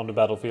 I mean on the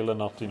battlefield and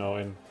not, you know,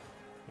 in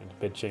the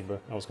bedchamber,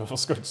 I was going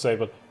to say,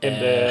 but in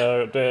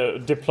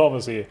the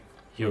diplomacy.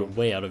 You're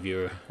way out of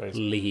your Place.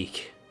 league.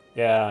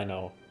 Yeah, I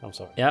know. I'm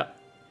sorry. Yeah.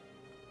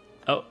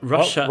 Oh,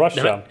 Russia.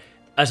 Russia.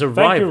 As a Thank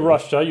rival. you,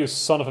 Russia, you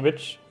son of a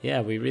bitch.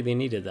 Yeah, we really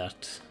needed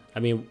that. I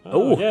mean,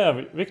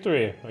 Yeah,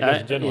 victory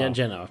against Genoa. Yeah,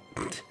 Genoa.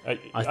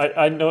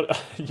 I know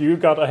you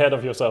got ahead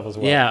of yourself as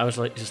well. Yeah, I was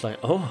like, just like,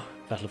 oh,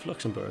 Battle of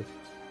Luxembourg.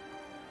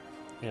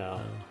 Yeah,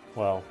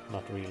 well,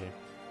 not really.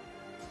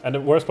 And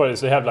the worst part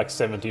is they have like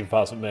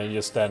 17,000 men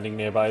just standing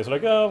nearby. It's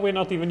like, oh, we're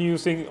not even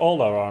using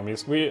all our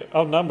armies. We're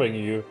outnumbering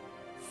you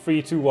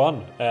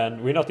 3-1,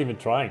 and we're not even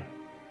trying.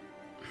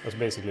 That's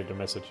basically the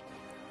message.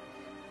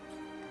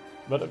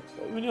 But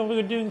you know,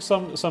 we're doing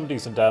some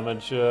decent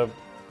damage.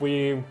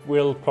 We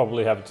will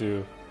probably have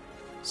to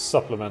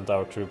supplement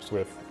our troops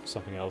with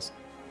something else.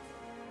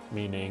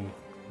 Meaning,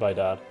 by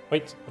that...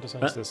 Wait, what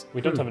is this?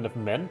 We don't have enough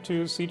men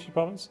to siege the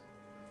province?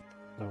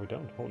 No, we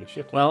don't. Holy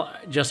shit. Well,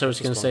 just I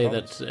was going to say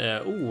province.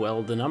 that,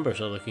 well, the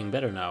numbers are looking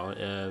better now.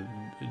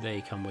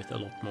 They come with a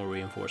lot more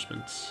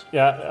reinforcements.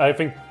 Yeah, I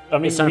think... I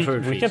mean, It's time for a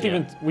we retreat,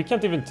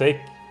 can't even take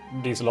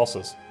these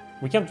losses.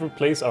 We can't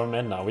replace our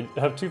men now. We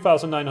have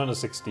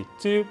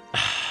 2,962.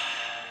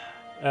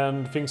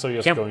 And things are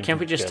just going to Can't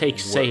we just get take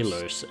worse.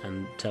 sailors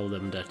and tell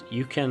them that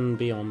you can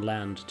be on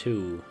land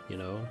too, you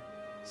know?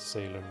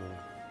 Sailor Moon.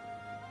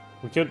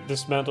 We could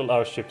dismantle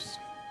our ships.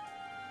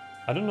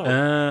 I don't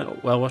know.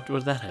 Well, what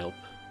would that help?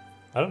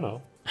 I don't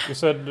know. You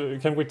said,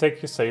 can we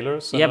take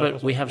sailors? Yeah,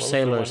 but we have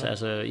sailors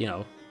as a, you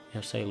know, we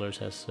have sailors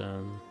as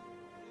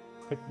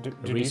Do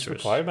these resource.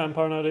 require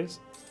manpower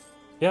nowadays?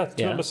 Yeah,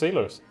 200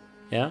 sailors.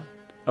 Yeah.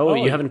 Oh, Oh,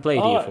 you haven't played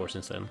oh, EU4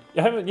 since then.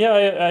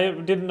 I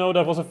didn't know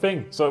that was a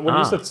thing. So when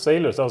you Ah. said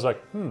sailors, I was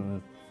like,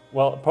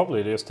 well,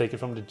 probably they just take it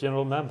from the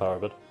general manpower,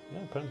 but yeah,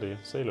 apparently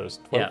sailors,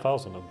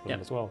 12,000 of them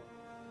as well.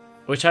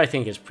 Which I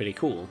think is pretty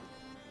cool.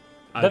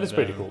 That is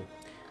pretty cool.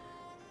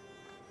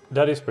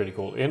 That is pretty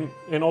cool.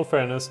 In all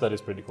fairness, that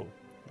is pretty cool.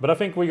 But I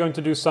think we're going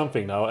to do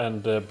something now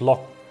and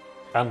block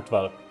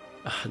Antwerp.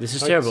 This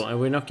is terrible, and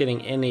we're not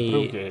getting any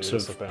Brugge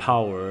sort is of apparently.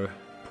 power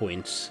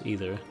points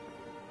either.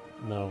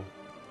 No,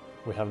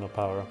 we have no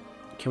power.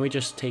 Can we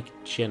just take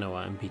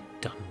Genoa and be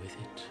done with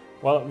it?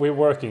 Well, we're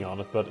working on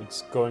it, but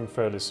it's going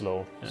fairly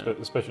slow, Yeah.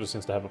 especially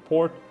since they have a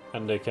port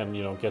and they can,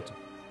 you know, get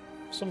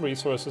some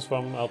resources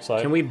from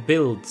outside. Can we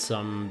build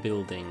some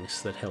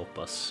buildings that help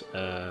us?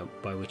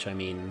 By which I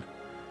mean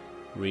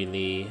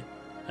really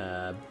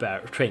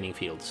training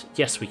fields.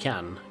 Yes, we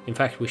can. In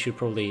fact, we should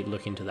probably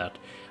look into that.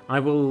 I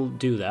will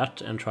do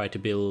that and try to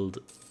build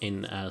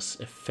in as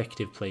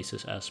effective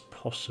places as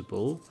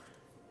possible.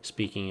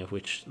 Speaking of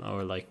which,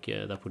 or like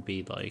that would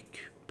be like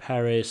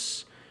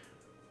Paris,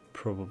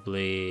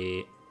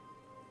 probably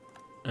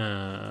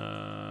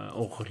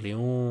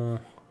Orléans.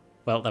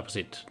 Well, that was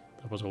it.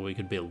 That was all we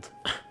could build.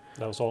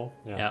 That was all?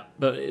 Yeah,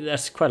 but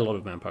that's quite a lot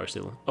of manpower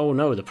still. Oh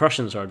no, the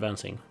Prussians are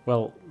advancing.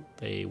 Well,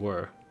 they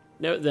were.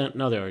 No,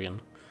 they are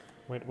again.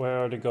 Wait,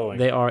 where are they going?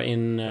 They are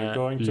in They're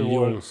going Lyon.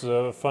 towards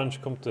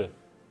Franche-Comté.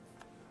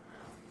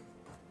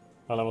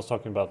 Well, I was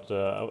talking about...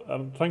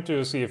 I'm trying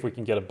to see if we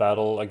can get a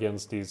battle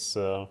against these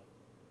Oh,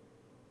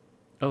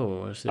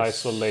 what's this?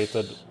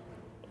 isolated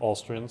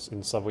Austrians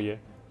in Savoy.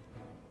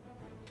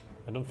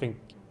 I don't think...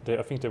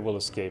 I think they will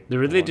escape. The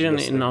religion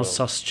Yes, they in will.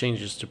 Alsace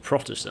changes to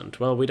Protestant.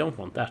 Well, we don't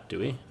want that, do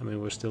we? I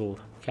mean, we're still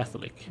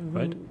Catholic,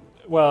 right?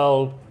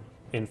 Well,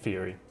 in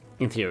theory.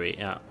 In theory,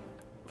 yeah.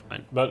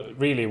 Fine. But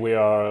really, we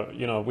are...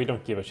 You know, we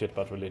don't give a shit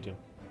about religion.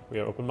 We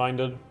are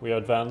open-minded, we are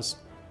advanced,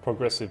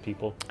 progressive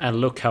people. And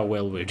look how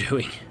well we're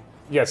doing.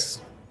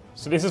 Yes.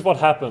 So this is what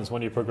happens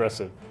when you're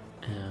progressive.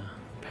 Yeah,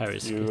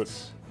 Paris. You-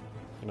 gets-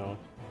 You know,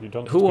 you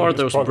don't... Who are experience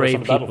those progress on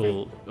brave the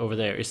battlefield. people over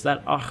there? Is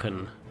that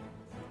Aachen?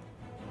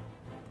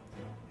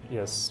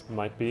 Yes,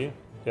 might be.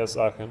 Yes,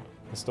 Aachen.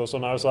 Is those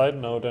on our side?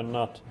 No, they're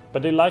not.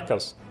 But they like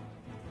us.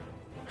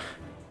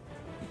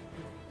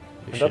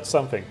 We And should- that's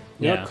something.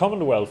 You Yeah. know,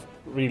 Commonwealth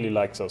really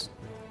likes us.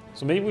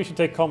 So maybe we should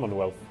take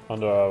Commonwealth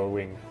under our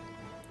wing.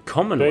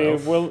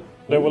 Commonwealth.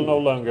 They will no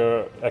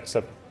longer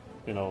accept,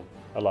 you know,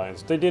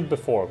 alliance. They did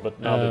before, but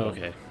now they don't.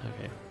 Okay,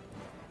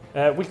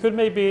 okay. We could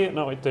maybe...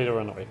 No, they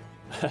ran away.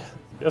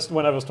 Just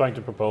when I was trying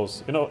to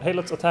propose, you know, hey,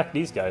 let's attack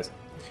these guys.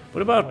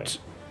 What about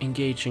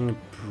engaging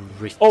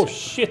Britain? Oh,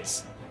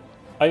 shit!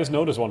 I just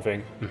noticed one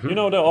thing. You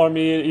know the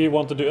army you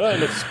want to do?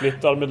 Let's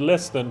split our Middle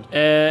East and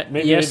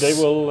maybe yes. they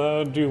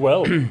will do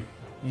well.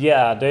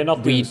 Yeah, they're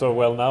not doing so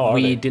well now, are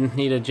we they? didn't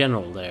need a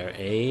general there,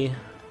 eh?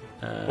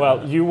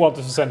 Well, you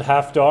wanted to send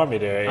half the army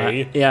there,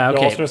 eh? Yeah, okay.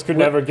 The Austrians could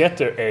never get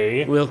there,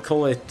 eh? We'll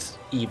call it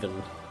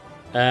even.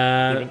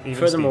 Even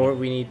Furthermore, Steven.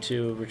 we need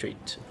to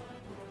retreat.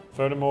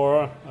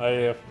 Furthermore,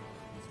 I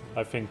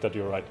think that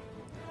you're right.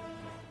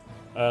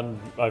 And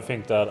I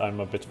think that I'm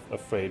a bit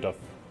afraid of,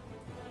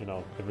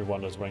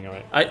 everyone that's running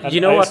around.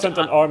 And I sent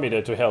an army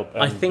there to help.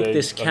 I And think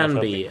this are not can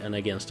be helping. an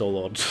against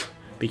all odds.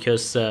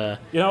 Because...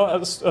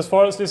 as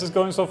far as this is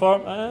going so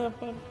far,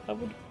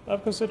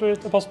 I'd consider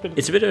it a possibility.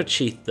 It's a bit of a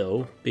cheat,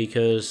 though,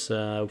 because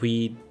I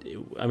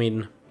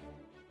mean,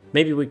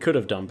 maybe we could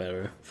have done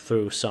better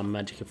through some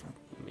magic,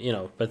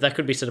 but that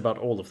could be said about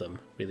all of them,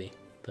 really.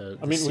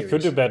 We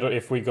could do better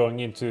if we're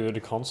going into the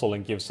console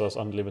and gives us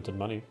unlimited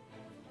money.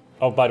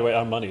 Oh, by the way,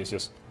 our money is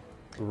just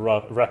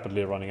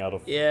rapidly running out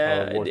of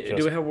our war chest.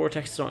 Do we have war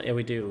taxes on? Yeah,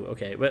 we do.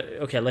 Okay, but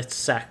okay, let's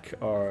sack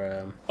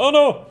our... Oh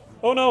no!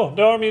 Oh no!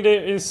 The army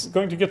there is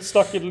going to get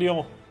stuck in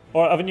Lyon.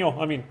 Or Avignon,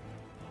 I mean.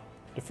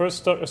 The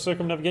first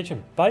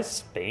circumnavigation by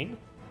Spain?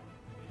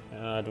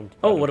 I don't...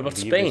 Oh, what about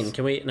Spain? This.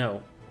 Can we...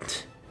 No.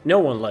 No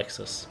one likes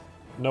us.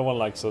 No one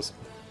likes us.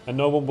 And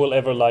no one will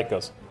ever like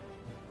us.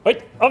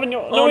 Wait!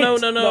 Avignon! Oh,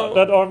 no!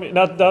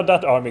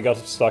 That army got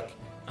stuck.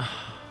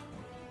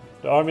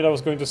 The army that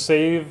was going to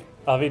save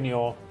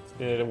Avignon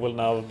will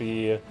now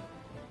be,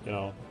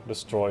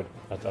 destroyed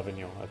at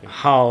Avignon, I think.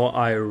 How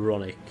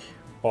ironic.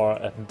 Or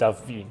at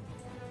Dauphine.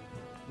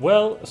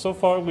 Well, so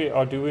far we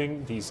are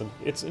doing decent.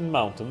 It's in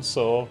mountains,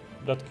 so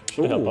that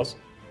should help us.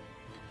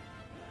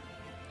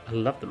 I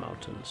love the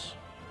mountains.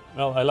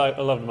 Well, I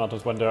love the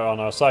mountains when they're on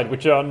our side,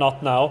 which they are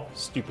not now.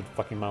 Stupid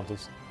fucking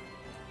mountains.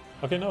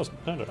 Okay, no,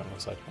 they're on our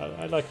side.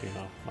 I like you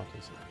now,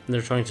 mountains.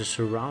 They're trying to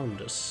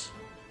surround us.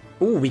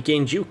 Ooh, we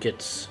gained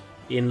ducats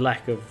in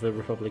lack of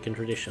Republican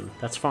tradition.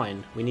 That's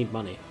fine. We need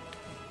money.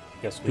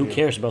 Yes, Who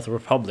cares about the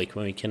Republic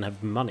when we can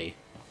have money?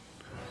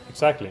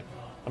 Exactly.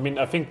 I mean,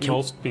 I think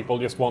most people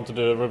just wanted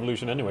a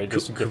revolution anyway.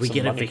 Could we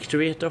get a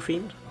victory at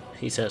Dauphine?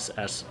 He says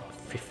as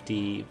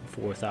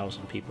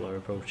 54,000 people are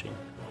approaching.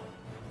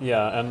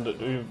 Yeah,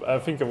 and I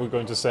think we're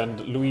going to send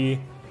Louis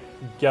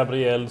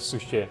Gabriel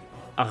Suchet.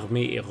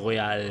 Armée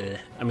Royale.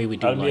 I mean, we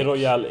do Armée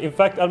Royale. In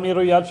fact, Armée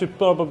Royale should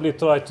probably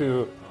try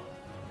to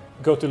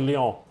go to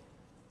Lyon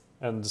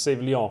and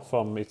save Lyon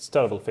from its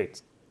terrible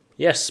fate.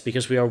 Yes,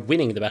 because we are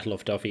winning the Battle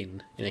of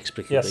Dauphine,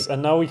 inexplicably. Yes,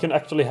 and now we can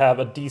actually have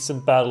a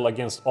decent battle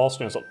against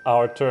Austrians on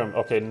our term.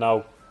 Okay,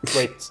 now,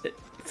 wait.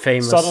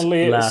 Famous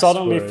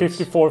Suddenly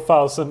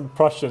 54,000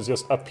 Prussians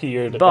just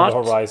appeared on the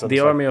horizon. The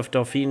army of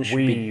Dauphine should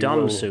be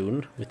done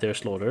soon with their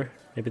slaughter.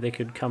 Maybe they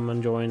could come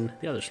and join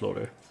the other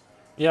slaughter.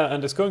 Yeah,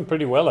 and it's going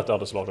pretty well at the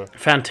other slaughter.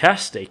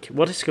 Fantastic!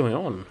 What is going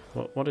on?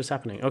 What is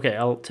happening? Okay,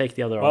 I'll take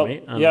the other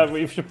army. Yeah,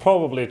 we should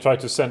probably try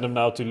to send them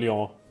now to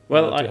Lyon.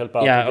 Well, to help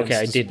out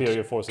I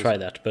did forces. try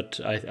that, but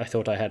I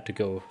thought I had to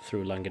go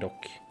through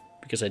Languedoc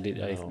because I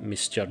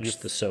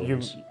misjudged the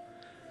zones.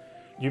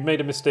 You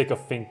made a mistake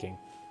of thinking.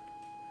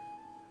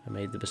 I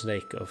made the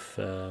mistake of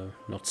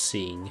not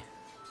seeing.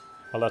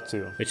 Well, that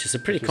too. Which is a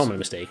pretty common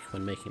mistake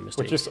when making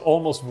mistakes. Which is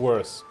almost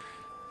worse.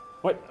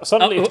 Wait,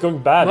 suddenly it's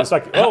going bad. It's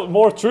like,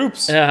 more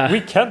troops.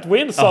 We can't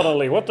win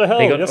suddenly. What the hell?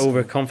 They got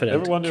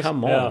overconfident.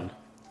 Come on.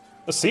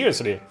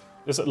 Seriously.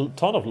 There's a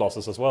ton of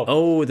losses as well.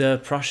 Oh,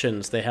 the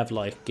Prussians. They have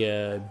like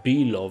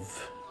Bülov,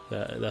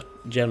 that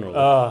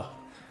general.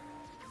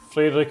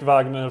 Friedrich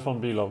Wagner von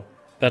Bülov.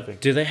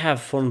 But do they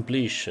have von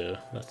Blücher?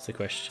 That's the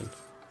question.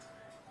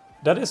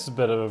 That is a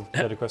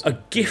better question. A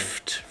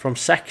gift from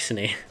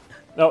Saxony.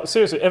 No,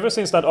 seriously, ever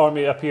since that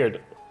army appeared,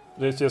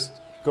 it's just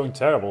going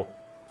terrible.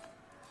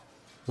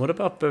 What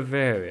about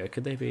Bavaria?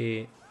 Could they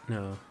be...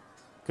 No.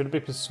 Could it be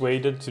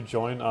persuaded to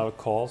join our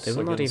cause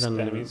against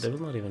enemies? They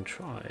will not even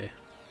try.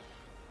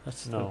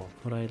 That's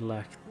what I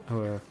lack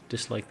or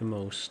dislike the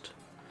most.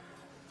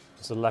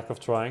 It's a lack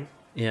of trying?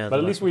 Yeah. But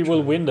at least we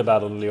will win the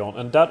Battle of Lyon,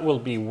 and that will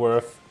be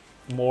worth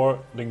more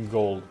than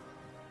gold.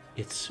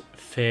 It's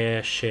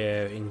fair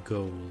share in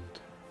gold.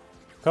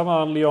 Come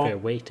on, Lyon. Fair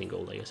weight in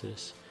gold, I guess it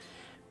is.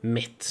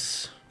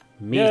 Metz.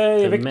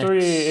 Yay,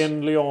 victory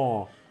in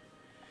Lyon.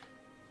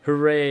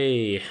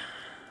 Hooray!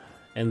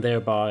 And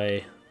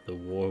thereby the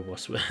war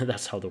was...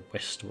 That's how the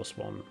West was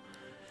won.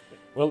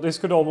 Well, this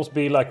could almost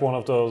be like one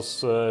of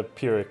those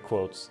Pyrrhic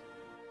quotes.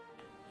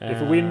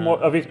 If we win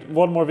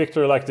one more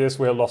victory like this,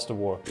 we have lost the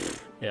war.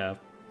 Yeah.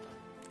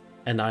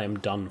 And I am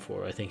done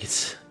for, I think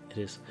it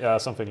is. Yeah,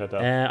 something like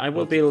that. I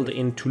will build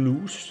in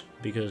Toulouse,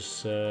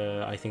 because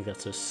I think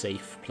that's a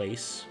safe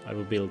place. I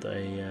will build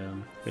a...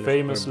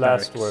 famous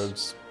last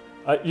words.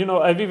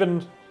 I've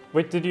even...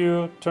 Wait, did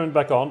you turn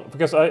back on?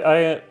 Because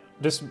I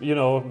just,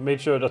 made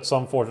sure that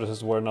some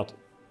fortresses were not,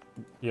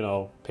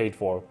 paid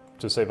for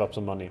to save up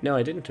some money. No,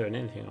 I didn't turn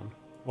anything on.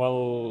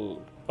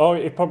 Well,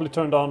 it probably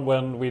turned on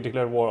when we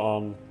declared war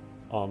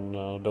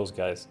on those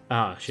guys.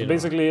 So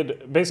basically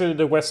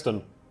the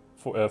western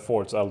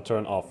forts I'll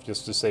turn off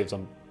just to save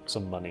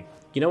some money.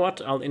 You know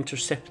what? I'll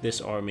intercept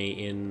this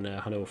army in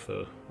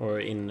Hanover or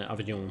in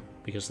Avignon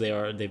because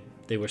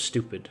they were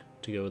stupid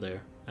to go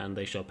there, and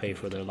they shall pay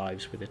for their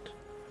lives with it.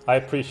 I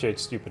appreciate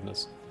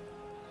stupidness.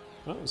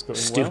 Oh, it's going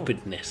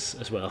Stupidness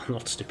as well,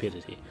 not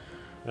stupidity.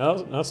 well.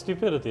 No, not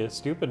stupidity.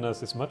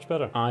 Stupidness is much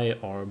better. I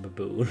are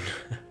baboon.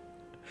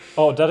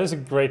 Oh, that is a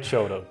great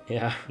show, though.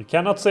 Yeah. You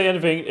cannot say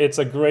anything. It's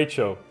a great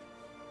show.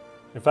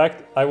 In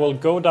fact, I will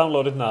go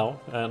download it now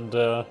and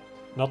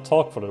not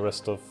talk for the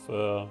rest of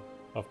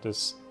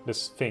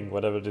this thing,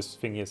 whatever this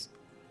thing is.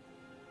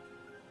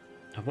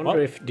 I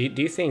wonder if do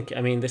you think?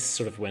 I mean, this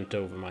sort of went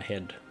over my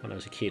head when I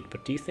was a kid,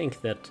 but do you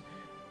think that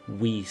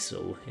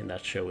Weasel in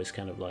that show is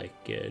kind of like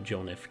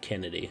John F.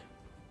 Kennedy?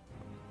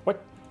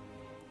 What?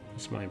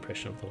 That's my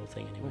impression of the whole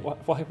thing, anyway.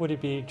 Why would he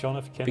be John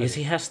F. Kennedy? Because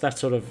he has that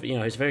sort of,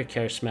 he's very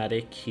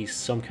charismatic. He's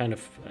some kind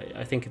of,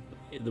 I think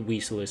the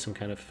Weasel is some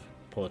kind of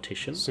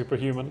politician.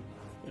 Superhuman.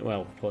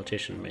 Well,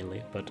 politician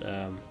mainly, but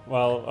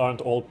well,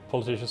 aren't all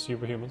politicians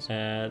superhumans?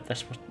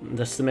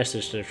 That's the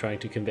message they're trying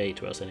to convey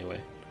to us,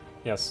 anyway.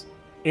 Yes,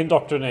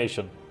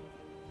 indoctrination.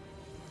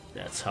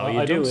 That's how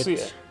you do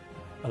it.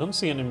 I don't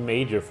see any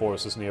major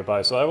forces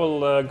nearby, so I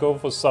will go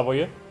for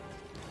Savoy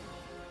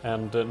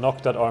and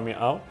knock that army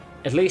out.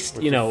 At least,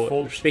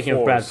 speaking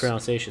of bad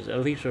pronunciations, at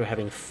least we're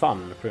having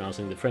fun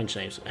pronouncing the French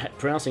names.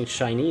 Pronouncing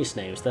Chinese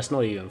names, that's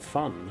not even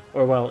fun.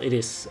 Or, well, it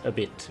is a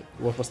bit.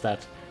 What was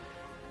that?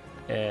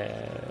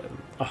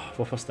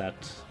 What was that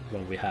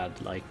one we had?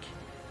 Like,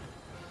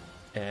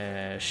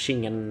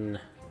 Xinyan...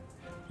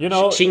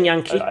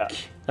 Xinyan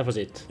Click. That was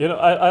it.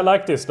 I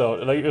like this, though.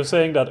 Like, you're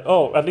saying that,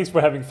 at least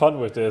we're having fun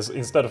with this,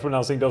 instead of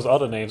pronouncing those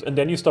other names, and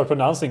then you start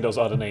pronouncing those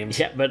other names.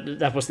 Yeah, but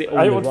that was the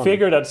only one. I would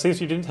figure that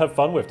since you didn't have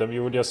fun with them,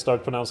 you would just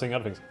start pronouncing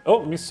other things.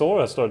 Oh, Miss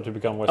Sora started to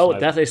become Westernized. Oh,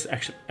 that is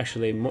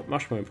actually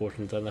much more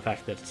important than the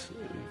fact that...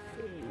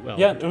 well,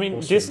 yeah, I mean,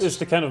 this is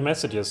the kind of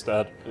messages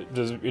that,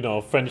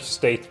 the French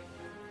state,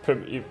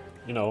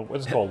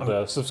 what's it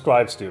called,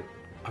 subscribes to.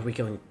 Are we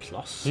going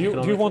plus? Do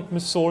you want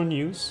Miss Sora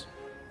News?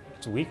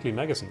 It's a weekly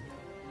magazine.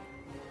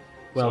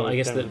 Well, so I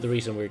guess the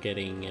reason we're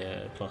getting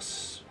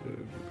plus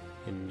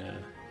in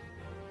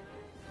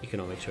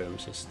economic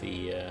terms is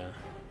the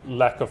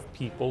lack of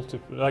people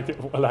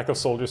a lack of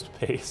soldiers to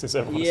pay since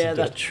everyone's dead.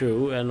 That's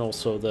true, and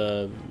also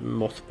the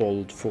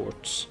mothballed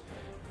forts.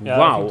 Yeah,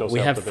 wow, we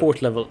have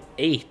fort level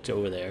 8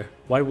 over there.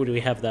 Why would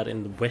we have that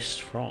in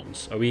West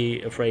France? Are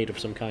we afraid of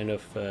some kind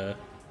of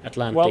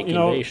Atlantic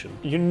invasion?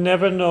 You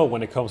never know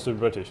when it comes to the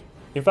British.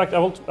 In fact,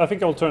 I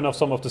think I will turn off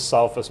some of the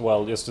south as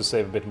well, just to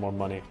save a bit more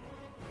money.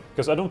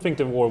 Because I don't think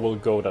the war will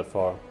go that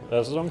far.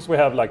 As long as we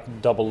have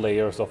like double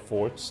layers of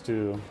forts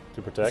to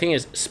protect. The thing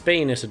is,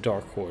 Spain is a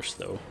dark horse,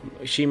 though.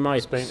 Spain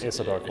is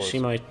a dark horse. She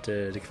might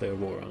declare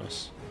war on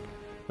us.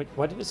 Wait,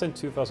 why did you send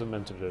 2,000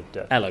 men to their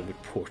death? Allied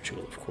with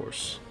Portugal, of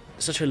course.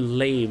 Such a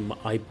lame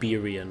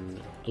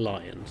Iberian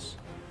alliance.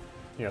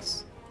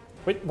 Yes.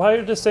 Wait, why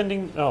are they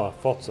sending... Oh, I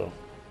thought so.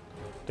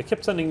 They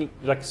kept sending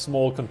like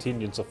small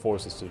contingents of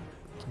forces to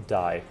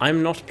die.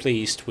 I'm not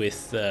pleased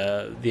with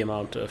the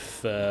amount of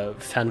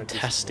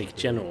fantastic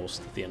generals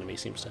that the enemy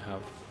seems to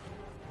have.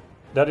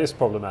 That is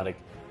problematic,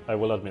 I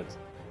will admit.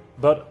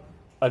 But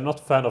I'm not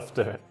a fan of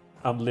the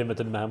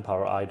unlimited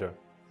manpower either.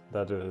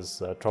 That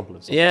is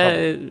troublesome. Yeah,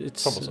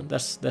 it's troublesome.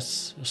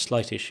 That's a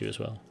slight issue as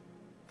well.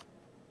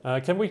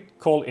 Can we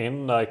call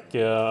in like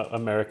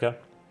America?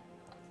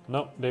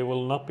 No, they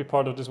will not be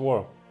part of this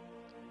war.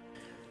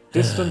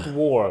 Distant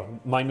war,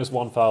 minus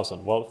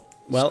 1,000. Well,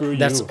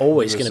 that's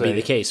always going to be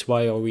the case.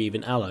 Why are we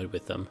even allied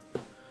with them?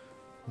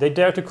 They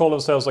dare to call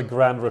themselves a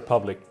Grand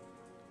Republic.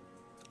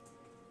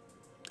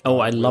 Oh,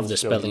 I love the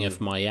spelling of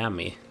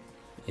Miami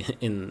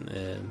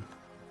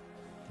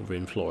over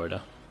in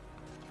Florida.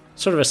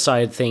 Sort of a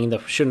side thing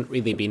that shouldn't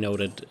really be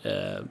noted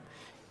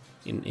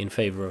in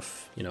favor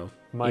of,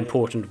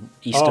 important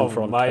Eastern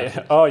Front.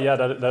 Yeah,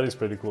 that is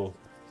pretty cool.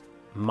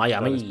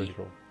 Miami. That is pretty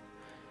cool.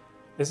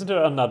 Isn't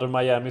there another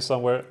Miami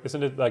somewhere?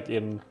 Isn't it like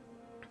in...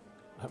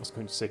 I was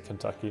going to say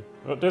Kentucky.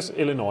 Oh, there's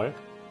Illinois.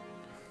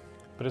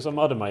 But there's some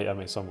other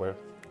Miami somewhere.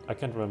 I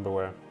can't remember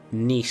where.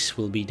 Nice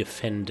will be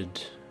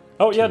defended.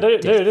 Oh yeah, there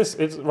it is.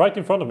 It's right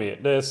in front of me.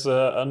 There's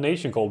a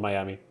nation called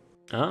Miami.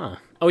 Ah.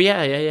 Oh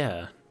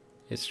yeah.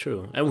 It's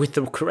true. And with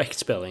the correct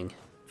spelling,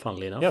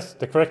 funnily enough. Yes,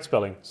 the correct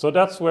spelling. So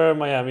that's where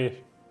Miami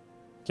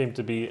came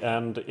to be.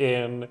 And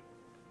in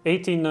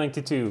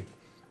 1892,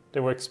 they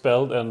were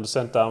expelled and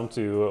sent down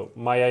to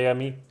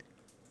Miami.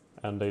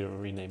 And they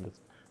renamed it.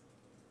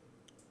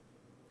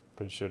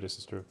 Pretty sure this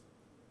is true.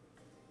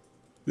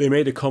 They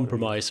made a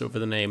compromise over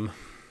the name.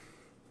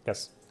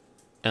 Yes.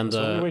 And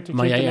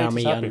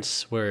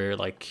Miamians were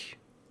like,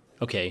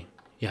 okay,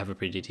 you have a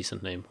pretty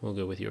decent name. We'll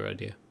go with your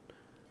idea.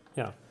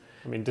 Yeah.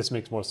 I mean, this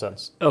makes more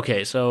sense.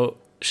 Okay, so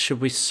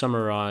should we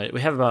summarize?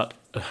 We have about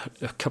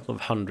a couple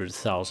of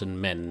 100,000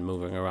 men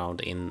moving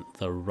around in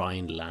the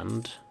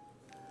Rhineland.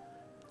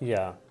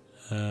 Yeah.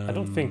 I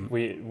don't think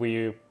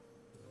we...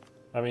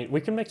 I mean, we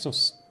can make some...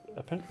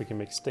 Apparently we can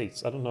make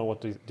states. I don't know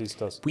what this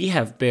does. We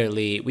have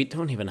barely... We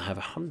don't even have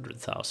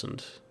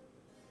 100,000.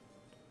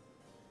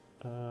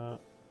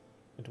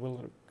 It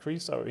will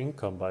increase our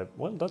income by...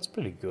 Well, that's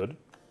pretty good.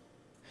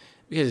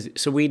 Because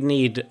so we'd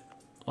need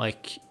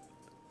like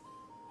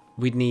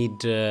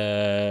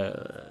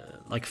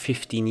like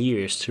 15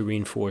 years to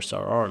reinforce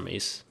our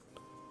armies,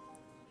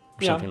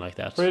 or something like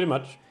that. Pretty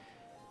much.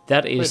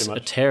 That is a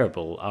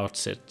terrible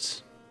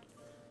outset.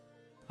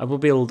 I will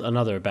build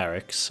another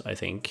barracks, I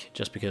think,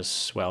 just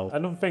because, well... I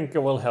don't think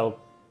it will help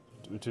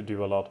to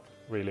do a lot,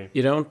 really.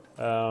 You don't?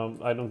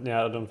 I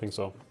don't think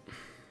so.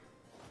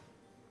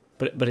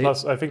 But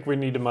Plus, I think we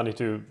need the money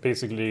to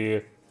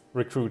basically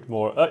recruit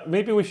more.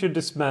 Maybe we should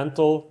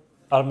dismantle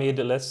Armée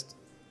de l'Est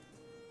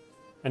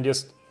and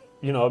just,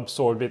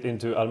 absorb it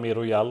into Armée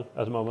Royale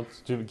at the moment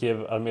to give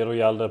Armée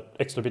Royale the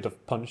extra bit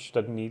of punch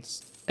that it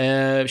needs.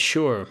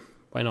 Sure.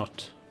 Why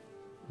not?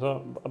 So,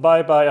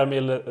 bye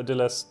Armée de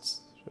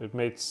l'Est. It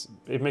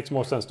makes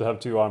more sense to have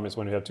two armies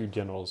when you have two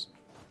generals.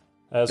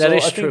 That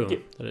is true.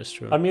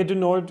 Armée du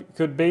Nord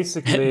could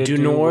basically Du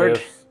Nord?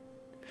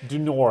 Du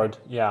Nord,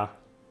 yeah.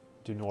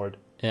 Du Nord.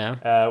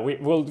 Yeah.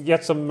 We'll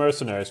get some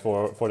mercenaries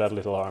for that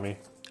little army.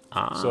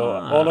 So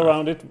all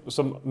around it,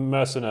 some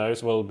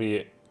mercenaries will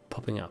be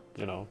popping up.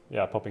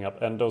 Popping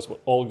up, and those will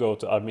all go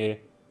to Armée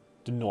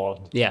du Nord.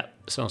 Yeah,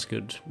 sounds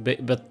good.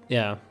 But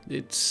yeah,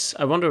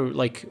 I wonder,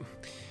 like,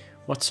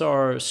 what's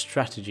our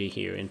strategy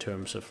here in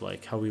terms of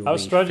like how we? Our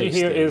strategy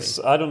here is,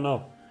 I don't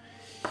know.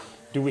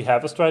 Do we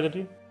have a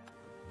strategy?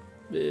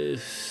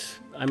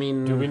 I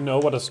mean, do we know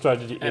what a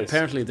strategy is?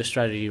 Apparently, the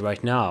strategy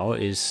right now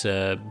is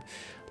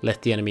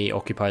let the enemy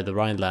occupy the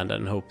Rhineland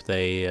and hope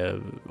they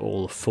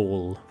all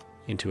fall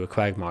into a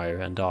quagmire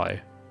and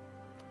die.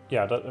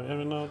 Yeah,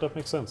 that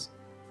makes sense.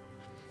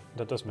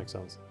 That does make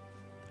sense.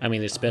 I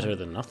mean, it's better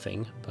than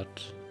nothing,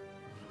 but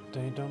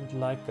they don't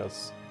like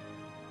us.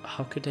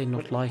 How could they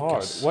not like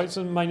hard? us? Why is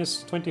it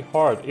 -20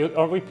 hard?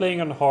 Are we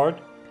playing on hard?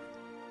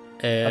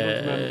 I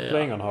don't remember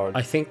playing on hard.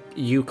 I think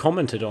you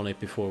commented on it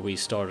before we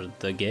started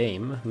the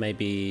game.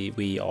 Maybe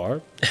we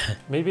are.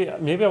 maybe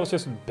I was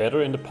just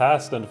better in the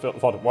past and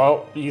thought,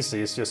 well,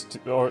 easy is just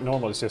or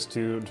normal is just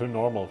too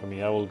normal for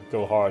me. I will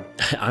go hard.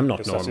 I'm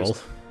not normal.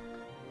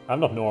 I'm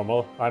not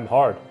normal. I'm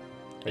hard.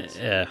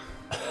 Yeah.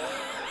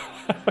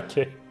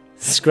 Okay.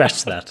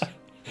 Scratch that.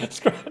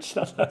 Scratch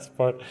that last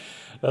part.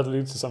 That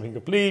leads to something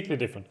completely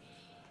different.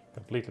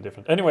 Completely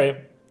different.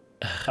 Anyway.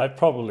 I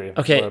probably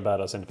were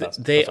badass in the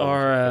past. They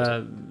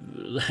are,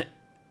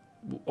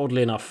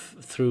 oddly enough,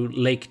 through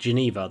Lake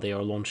Geneva, they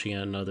are launching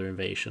another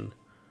invasion.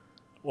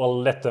 Well,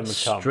 let them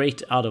come.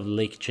 Straight out of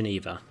Lake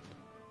Geneva.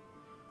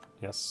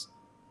 Yes.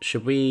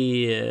 Should we...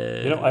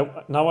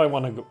 now I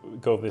want to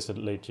go visit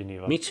Lake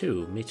Geneva. Me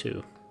too.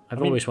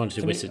 I've always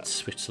wanted to visit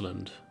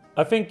Switzerland.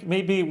 I think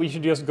maybe we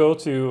should just go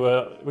to...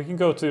 we can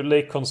go to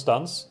Lake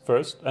Constance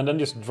first, and then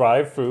just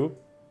drive through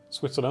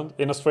Switzerland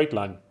in a straight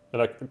line.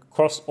 Like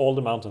cross all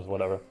the mountains,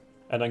 whatever,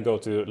 and then go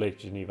to Lake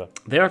Geneva.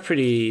 They are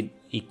pretty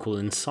equal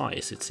in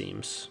size, it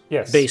seems.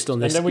 Yes. Based on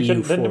this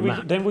EU4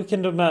 map. Then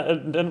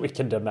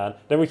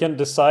we can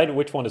decide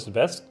which one is the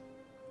best.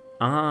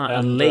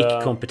 A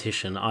lake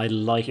competition. I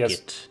like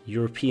it.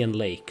 European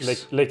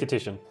lakes. Lake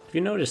edition. Have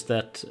you noticed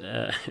that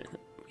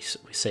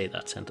we say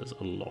that sentence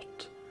a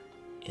lot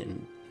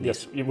in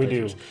Yes, we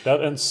do.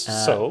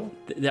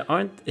 There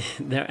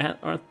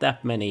aren't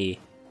that many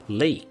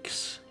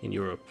lakes in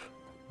Europe.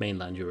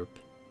 Mainland Europe.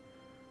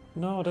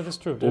 No, that is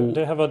true.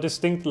 They have a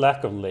distinct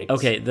lack of lakes.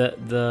 Okay,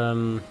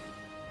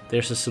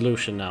 there's a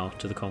solution now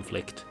to the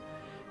conflict.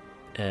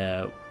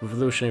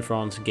 Revolution in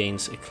France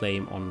gains a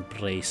claim on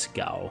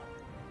Breisgau.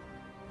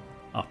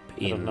 I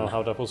don't know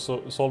how that will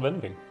solve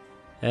anything.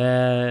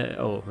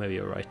 Maybe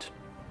you're right.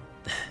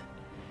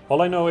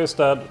 All I know is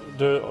that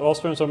the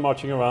Austrians are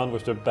marching around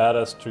with their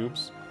badass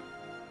troops,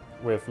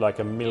 with like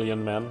 1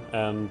 million men,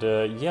 and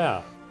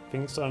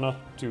things are not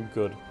too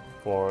good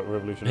for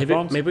revolution in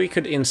France. Maybe we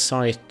could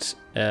incite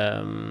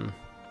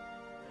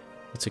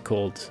what's it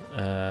called?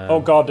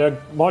 Oh god, they're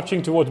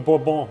marching towards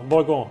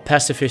Bourbon.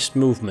 Pacifist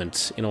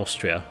movements in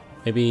Austria.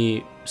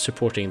 Maybe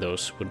supporting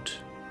those would...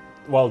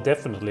 Well,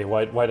 definitely.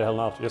 Why the hell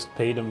not? Just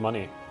pay them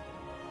money.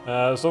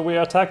 So we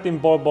are attacked in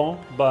Bourbon.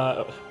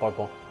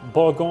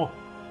 Bourgogne.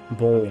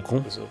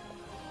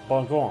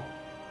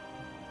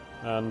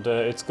 And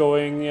it's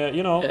going,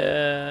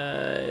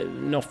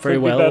 not very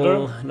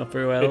well. Not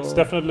very well. It's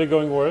definitely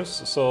going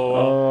worse.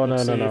 So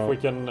let's see if we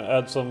can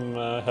add some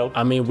help.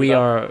 I mean, we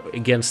are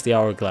against the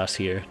hourglass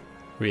here,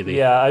 really.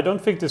 Yeah, I don't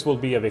think this will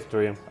be a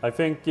victory. I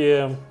think,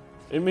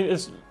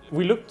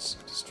 we looked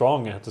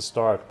strong at the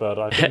start, but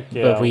I think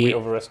we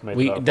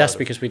overestimated our That's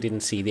because we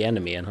didn't see the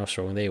enemy and how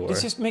strong they were.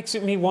 This just makes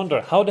me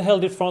wonder, how the hell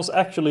did France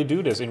actually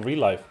do this in real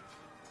life?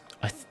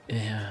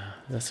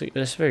 That's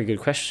a very good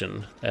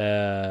question.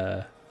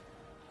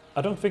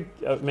 I don't think...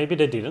 maybe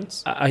they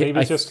didn't. Maybe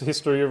it's just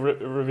history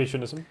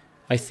revisionism.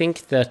 I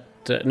think that...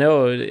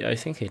 no, I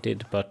think they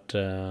did, but...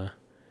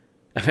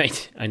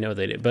 I know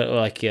they did, but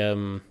like...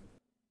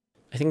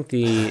 I think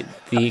the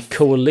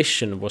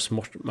coalition was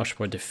much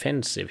more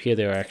defensive. Here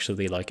they are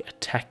actually like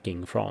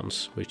attacking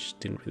France, which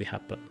didn't really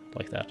happen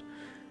like that.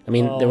 I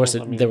mean,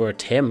 there were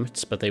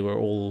attempts, but they were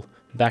all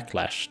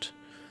backlashed.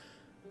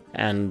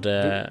 And...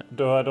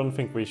 though I don't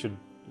think we should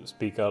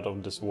speak out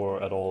of this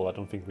war at all. I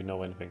don't think we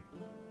know anything.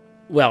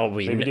 Well,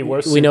 we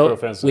know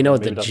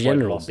the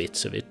general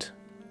bits of it.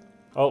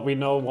 Well, we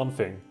know one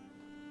thing: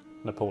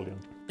 Napoleon.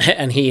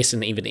 And he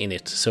isn't even in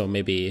it, so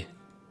maybe,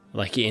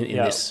 like in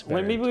this.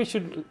 Well, maybe we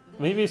should.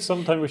 Maybe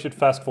sometime we should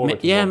fast forward.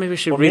 Yeah, maybe we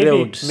should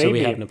reload so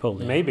we have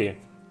Napoleon. Maybe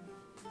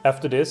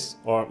after this,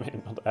 or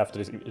not after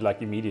this,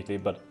 like immediately,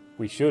 but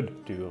we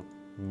should do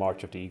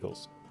March of the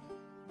Eagles.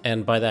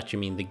 And by that you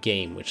mean the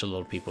game, which a lot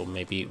of people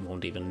maybe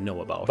won't even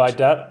know about. By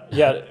that,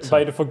 yeah,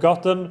 by the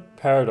Forgotten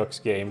Paradox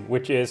game,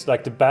 which is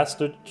like the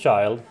bastard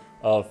child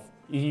of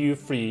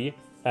EU3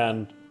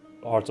 and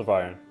Hearts of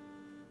Iron,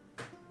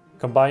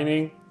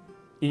 combining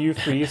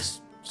EU3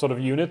 sort of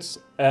units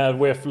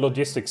with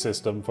logistics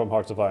system from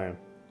Hearts of Iron.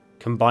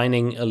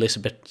 Combining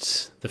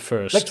Elizabeth the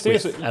First Like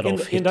seriously, with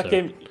Adolf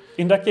Hitler.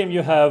 In that game,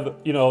 you have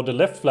the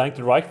left flank,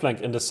 the right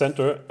flank, and the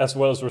center, as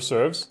well as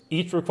reserves,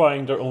 each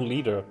requiring their own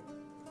leader.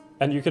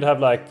 And you could have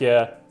like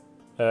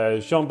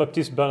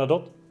Jean-Baptiste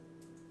Bernadotte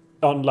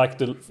on like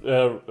the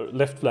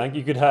left flank.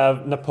 You could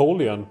have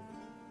Napoleon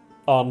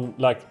on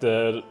like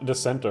the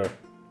center.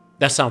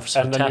 That sounds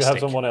fantastic. And then you have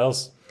someone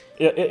else.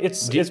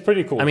 It's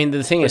pretty cool. I mean,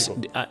 the thing is,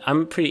 cool.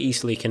 I'm pretty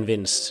easily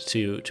convinced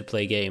to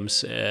play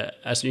games.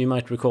 As you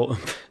might recall,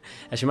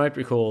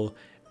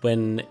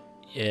 when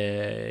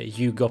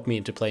you got me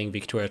into playing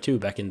Victoria 2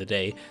 back in the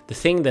day, the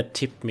thing that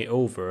tipped me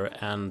over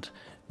and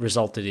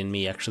resulted in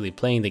me actually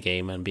playing the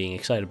game and being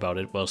excited about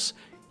it was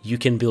you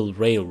can build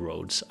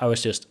railroads. I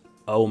was just,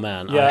 oh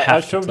man, yeah, I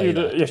have to play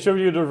that. I showed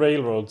you the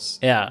railroads.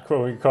 Yeah,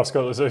 going across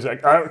colors. So it's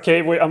like,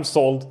 okay, wait, I'm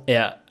sold.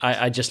 Yeah,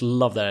 I just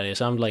love that idea.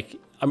 So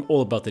I'm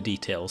all about the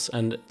details,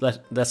 and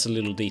that's a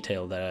little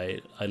detail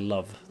that I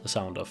love the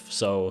sound of.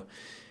 So,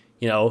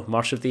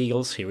 March of the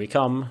Eagles, here we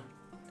come.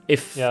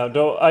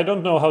 Though I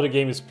don't know how the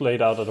game is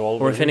played out at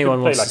all. Or if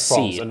anyone wants to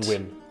see it and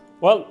win.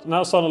 Well,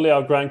 now suddenly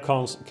our Grand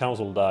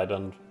Council died,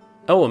 and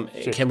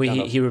can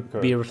he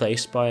be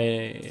replaced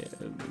by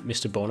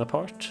Mr.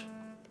 Bonaparte?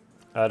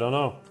 I don't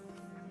know.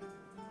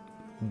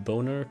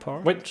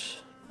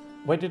 Bonaparte?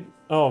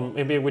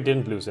 Maybe we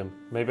didn't lose him.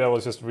 Maybe I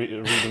was just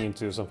reading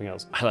into something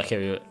else. I like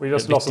how we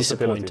just lost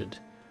disappointed.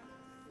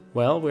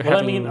 Well,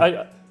 I mean,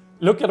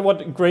 look at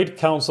what Great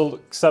Council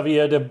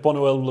Xavier de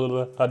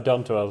Bonneval had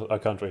done to our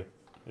country.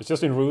 It's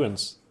just in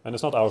ruins, and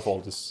it's not our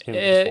fault. It's him.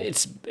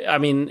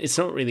 It's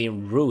not really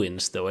in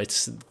ruins though.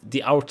 It's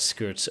the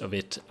outskirts of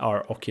it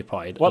are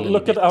occupied. Well,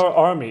 look at our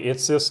army.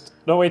 It's just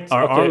Our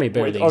army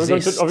barely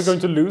exists. Are we going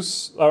to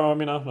lose our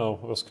army now? No,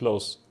 it was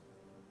close.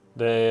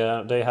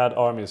 They had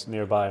armies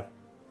nearby.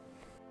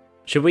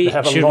 Should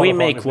we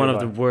make one of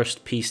the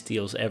worst peace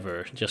deals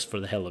ever, just for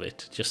the hell of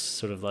it? Just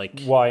sort of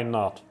like... Why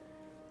not?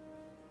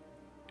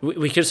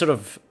 We could sort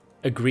of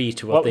agree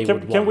to what they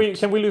would want.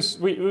 Can we lose...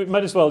 We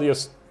might as well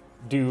just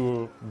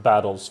do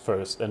battles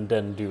first and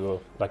then do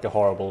like a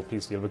horrible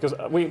peace deal, because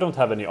we don't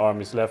have any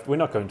armies left. We're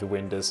not going to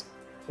win this.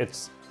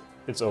 It's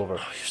over.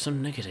 Oh, you're so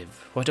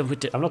negative. Why don't we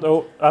do... I'm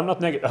not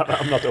negative.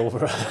 I'm not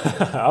over.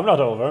 I'm not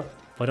over.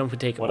 Why don't we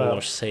take all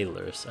our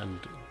sailors and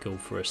go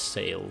for a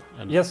sail?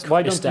 And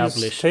why don't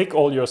you take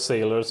all your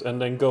sailors and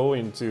then go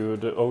into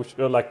the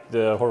ocean, like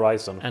the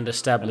horizon, and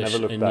establish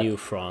a new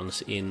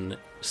France in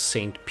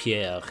Saint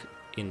Pierre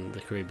in the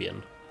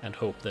Caribbean, and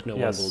hope that no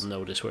one will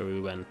notice where we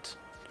went.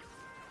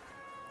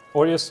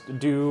 Or just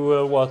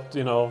do what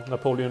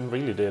Napoleon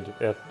really did.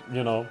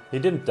 He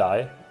didn't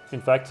die.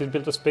 In fact, he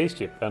built a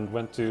spaceship and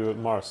went to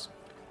Mars.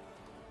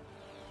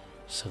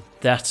 So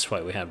that's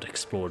why we haven't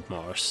explored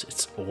Mars.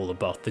 It's all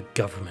about the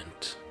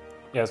government.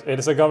 Yes, it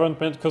is a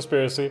government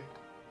conspiracy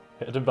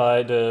headed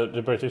by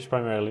the British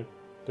primarily.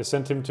 They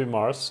sent him to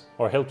Mars,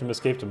 or helped him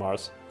escape to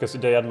Mars, because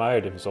they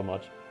admired him so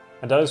much.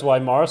 And that is why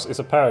Mars is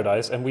a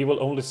paradise, and we will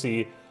only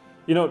see...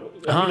 have you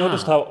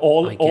noticed how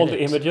all the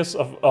images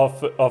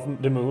of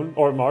the moon,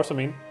 or Mars,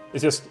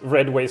 is just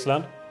red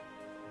wasteland?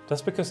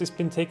 That's because it's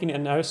been taken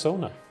in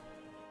Arizona.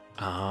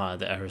 Ah,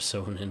 the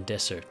Arizonan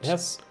desert.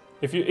 Yes.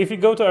 If you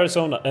go to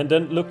Arizona and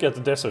then look at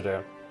the desert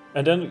there,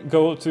 and then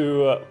go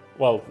to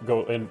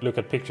go and look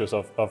at pictures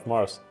of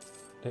Mars,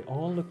 they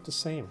all look the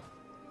same.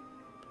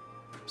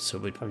 So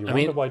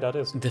why that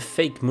is? The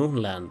fake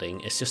moon landing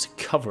is just a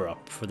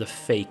cover-up for the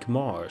fake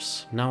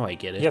Mars. Now I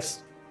get it.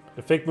 Yes,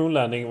 the fake moon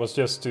landing was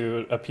just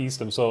to appease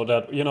them, so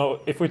that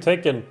if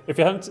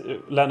you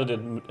hadn't landed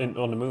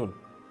on the moon,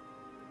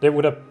 they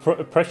would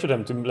have pressured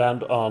them to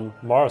land on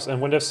Mars,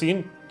 and when they've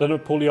seen the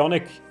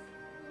Napoleonic,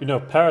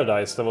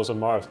 paradise that was on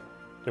Mars,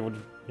 they would,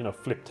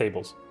 flip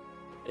tables.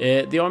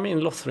 The army in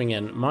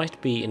Lothringen might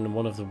be in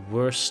one of the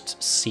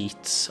worst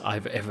seats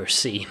I've ever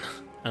seen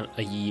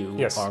a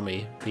EU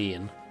army be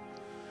in.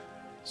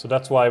 So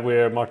that's why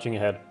we're marching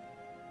ahead.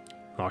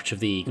 March of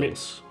the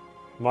Eagles.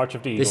 March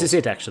of the Eagles. This is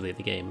it, actually,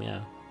 the game,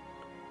 yeah.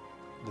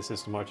 This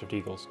is the March of the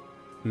Eagles.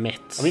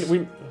 Metz.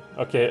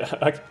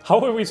 How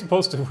are we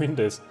supposed to win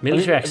this?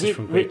 Military access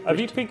from Great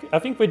Britain. I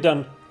think we've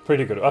done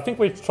pretty good. I think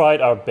we've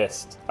tried our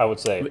best, I would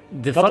say.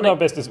 Not that our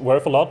best is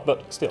worth a lot,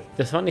 but still.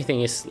 The funny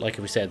thing is, like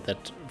we said,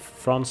 that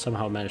France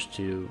somehow managed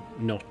to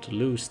not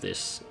lose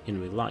this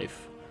in real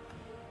life.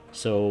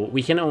 So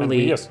we can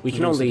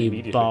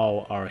only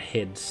bow our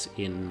heads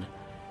in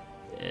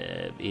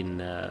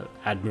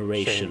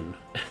admiration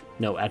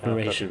No,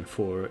 admiration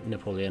for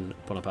Napoleon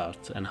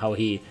Bonaparte and how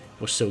he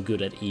was so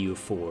good at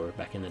EU4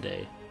 back in the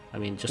day. I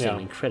mean, just an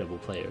incredible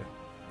player.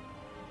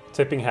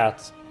 Tipping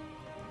hat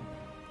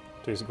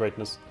to his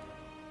greatness,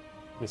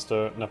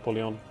 Mr.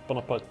 Napoleon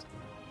Bonaparte.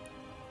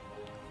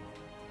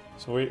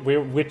 So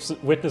we're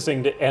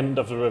witnessing the end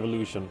of the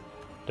revolution,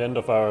 the end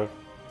of our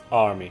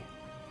army.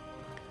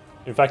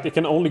 In fact, it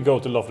can only go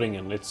to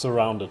Lotharingen. It's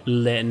surrounded.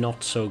 Le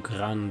not so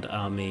grand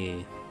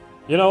army.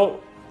 You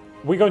know,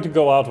 we're going to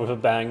go out with a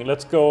bang.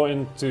 Let's go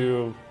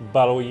into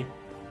Barouy.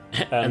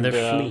 And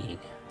they're fleeing.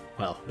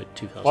 Well, with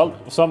 2,000. Well,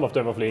 some of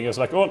them are fleeing. It's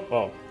like,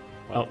 well.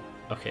 Oh,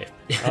 okay.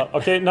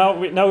 Okay, now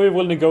we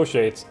will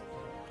negotiate.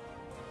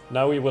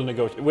 Now we will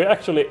negotiate. We're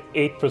actually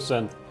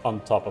 8%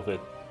 on top of it.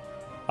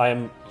 I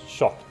am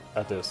shocked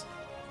at this.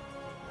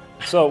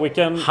 So we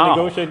can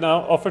negotiate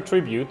now. Offer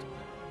tribute.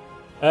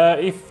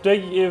 If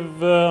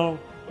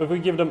we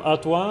give them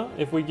Artois,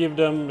 if we give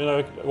them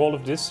all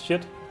of this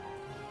shit,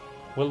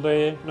 will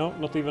they? No,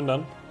 not even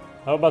then.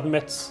 How about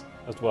Metz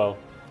as well,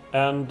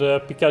 and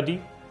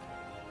Picardy,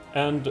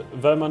 and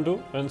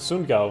Vermandoux and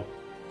Sundgau?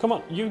 Come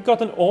on, you've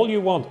gotten all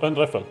you want, and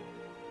Reffel,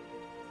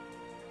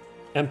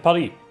 and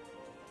Paris.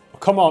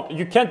 Come on,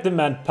 you can't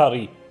demand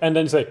Paris and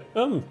then say,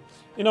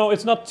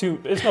 it's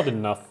not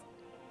enough.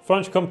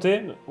 French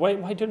Comté,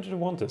 why don't you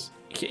want this?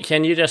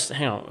 Can you just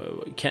hang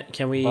on?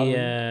 Can we?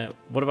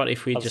 What about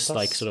if we just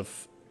like sort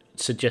of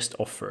suggest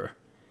offer?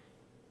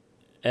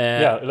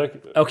 Yeah,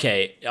 like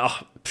okay.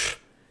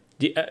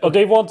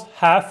 they want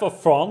half of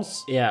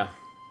France. Yeah.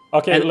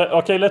 Okay,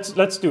 okay.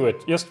 Let's do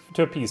it just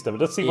to appease them.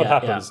 Let's see what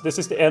happens. Yeah. This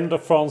is the end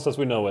of France as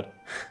we know it.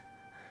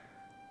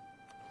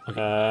 Okay.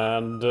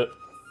 And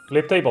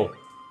flip table.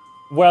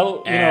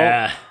 Well,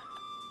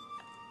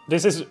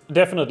 this is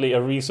definitely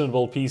a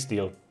reasonable peace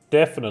deal.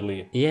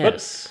 Definitely.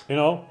 Yes.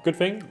 But, good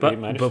thing.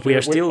 But we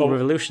are still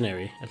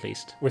revolutionary, at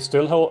least. We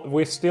still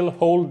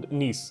hold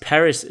Nice.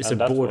 Paris is a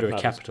border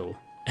capital.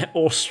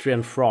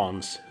 Austrian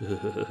France.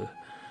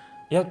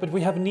 Yeah, but we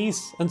have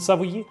Nice and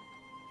Savoy.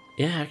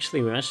 Yeah,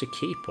 actually, we managed to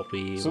keep what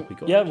we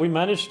got. Yeah, we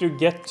managed to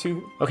get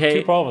two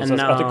provinces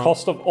now, at the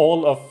cost of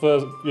all of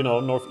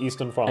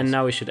northeastern France. And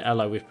now we should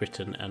ally with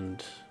Britain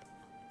and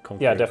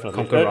conquer. Yeah,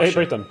 definitely. Hey,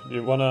 Britain,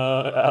 you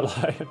wanna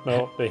ally?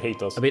 No, they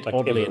hate us. A bit like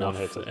oddly enough,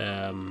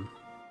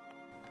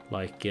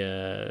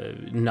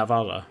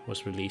 Navarra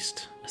was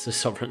released as a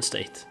sovereign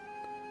state.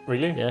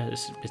 Really? Yeah,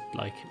 it's a bit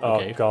like oh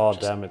god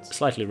damn it,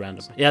 slightly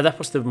random. Yeah, that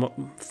was the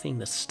thing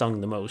that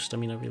stung the most. I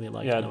mean, I really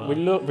liked. Yeah,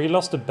 Navarra. we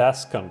lost the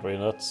Basque country.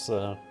 That's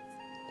not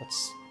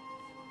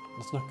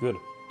good.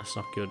 That's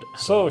not good.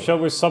 So, shall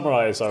we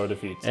summarize our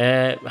defeat?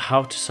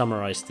 How to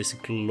summarize this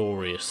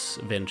glorious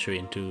venture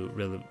into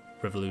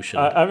revolution?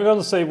 I'm going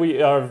to say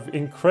we are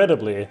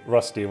incredibly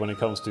rusty when it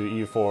comes to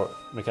EU4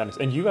 mechanics,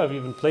 and you have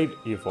even played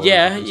EU4.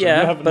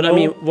 Yeah, but I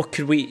mean, what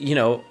could we?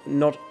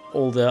 Not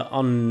all the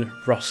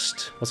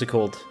unrust. What's it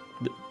called?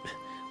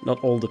 Not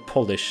all the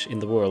polish in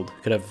the world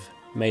could have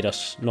made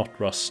us not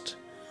rust.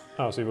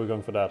 Oh, so you were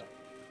going for that?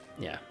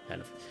 Yeah,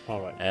 kind of.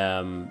 All right.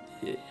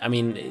 I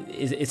mean,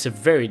 it's a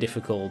very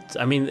difficult.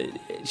 I mean,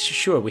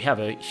 sure, you have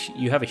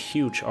a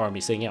huge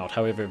army sitting out.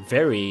 However,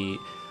 very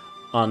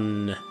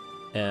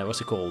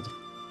what's it called?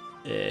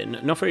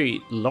 Not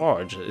very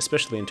large,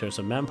 especially in terms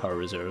of manpower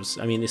reserves.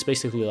 I mean, it's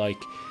basically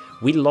like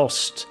we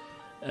lost,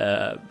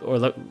 after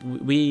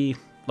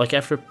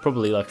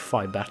probably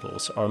 5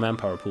 battles, our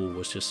manpower pool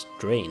was just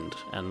drained,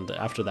 and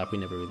after that we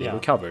never really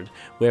recovered.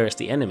 Whereas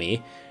the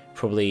enemy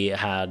probably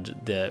had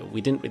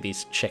we didn't really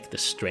check the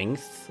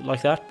strength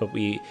like that, but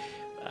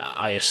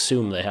I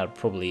assume they had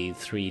probably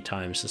 3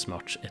 times as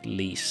much at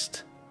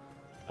least.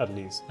 At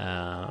least.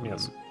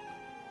 Yes.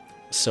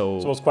 So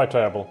it was quite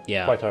terrible.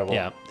 Yeah. Quite terrible.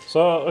 Yeah.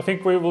 So I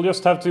think we will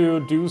just have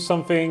to do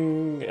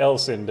something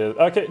else in this.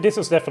 Okay, this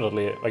is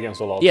definitely Against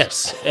All Odds.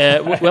 Yes.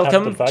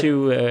 Welcome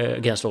to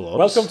Against All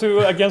Odds. Welcome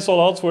to Against All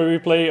Odds, where we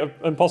play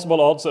impossible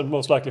odds and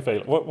most likely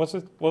fail. What was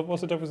it? What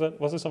was it that we said?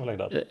 Was it something like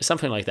that?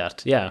 Something like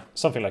that. Yeah.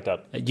 Something like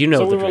that.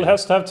 So we will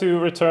have to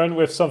return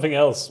with something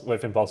else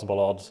with impossible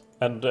odds,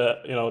 and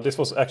this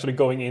was actually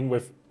going in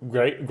with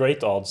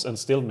great odds and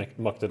still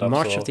mucked it up.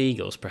 March of the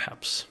Eagles,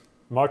 perhaps.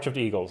 March of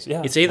the Eagles,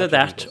 yeah. It's either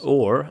that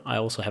or I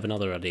also have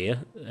another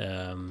idea.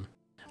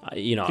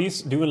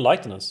 Please do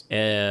enlighten us.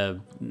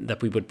 That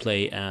we would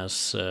play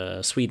as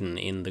Sweden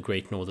in the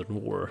Great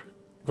Northern War.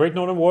 Great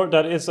Northern War,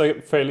 that is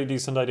a fairly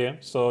decent idea.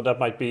 So that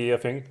might be a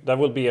thing. That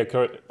will be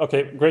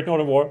okay, Great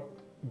Northern War,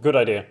 good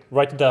idea.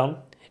 Write it down.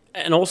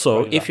 And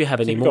also, if you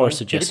have any more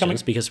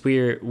suggestions, because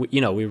we're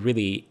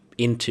really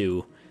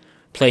into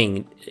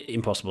playing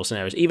impossible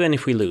scenarios, even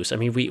if we lose. I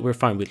mean, we're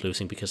fine with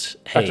losing because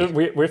hey,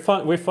 actually, we're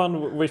fine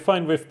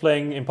with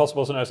playing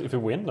impossible scenarios if we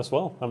win as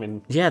well. I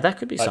mean, yeah, that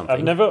could be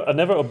something. I've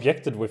never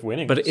objected with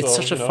winning, but it's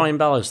such a fine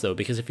balance though,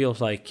 because it feels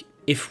like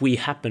if we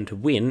happen to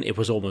win, it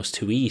was almost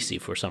too easy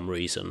for some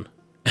reason.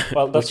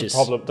 Well, that's the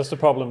problem. That's the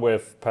problem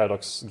with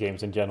paradox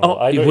games in general.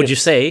 Would you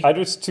say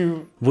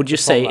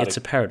problematic. It's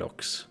a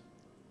paradox?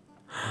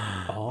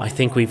 I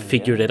think we've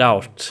figured it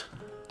out.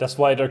 That's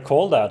why they're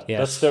called that. Yes.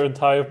 That's their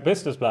entire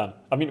business plan.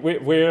 I mean,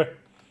 we're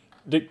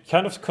the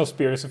kind of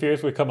conspiracy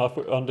theories we come up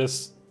with on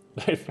this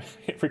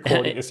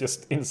recording is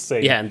just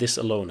insane. Yeah, and this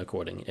alone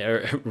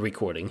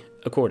recording.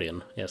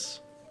 Accordion,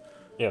 yes.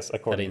 Yes,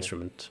 accordion. That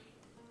instrument.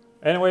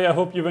 Anyway, I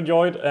hope you've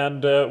enjoyed,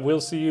 and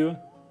we'll see you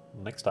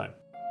next time.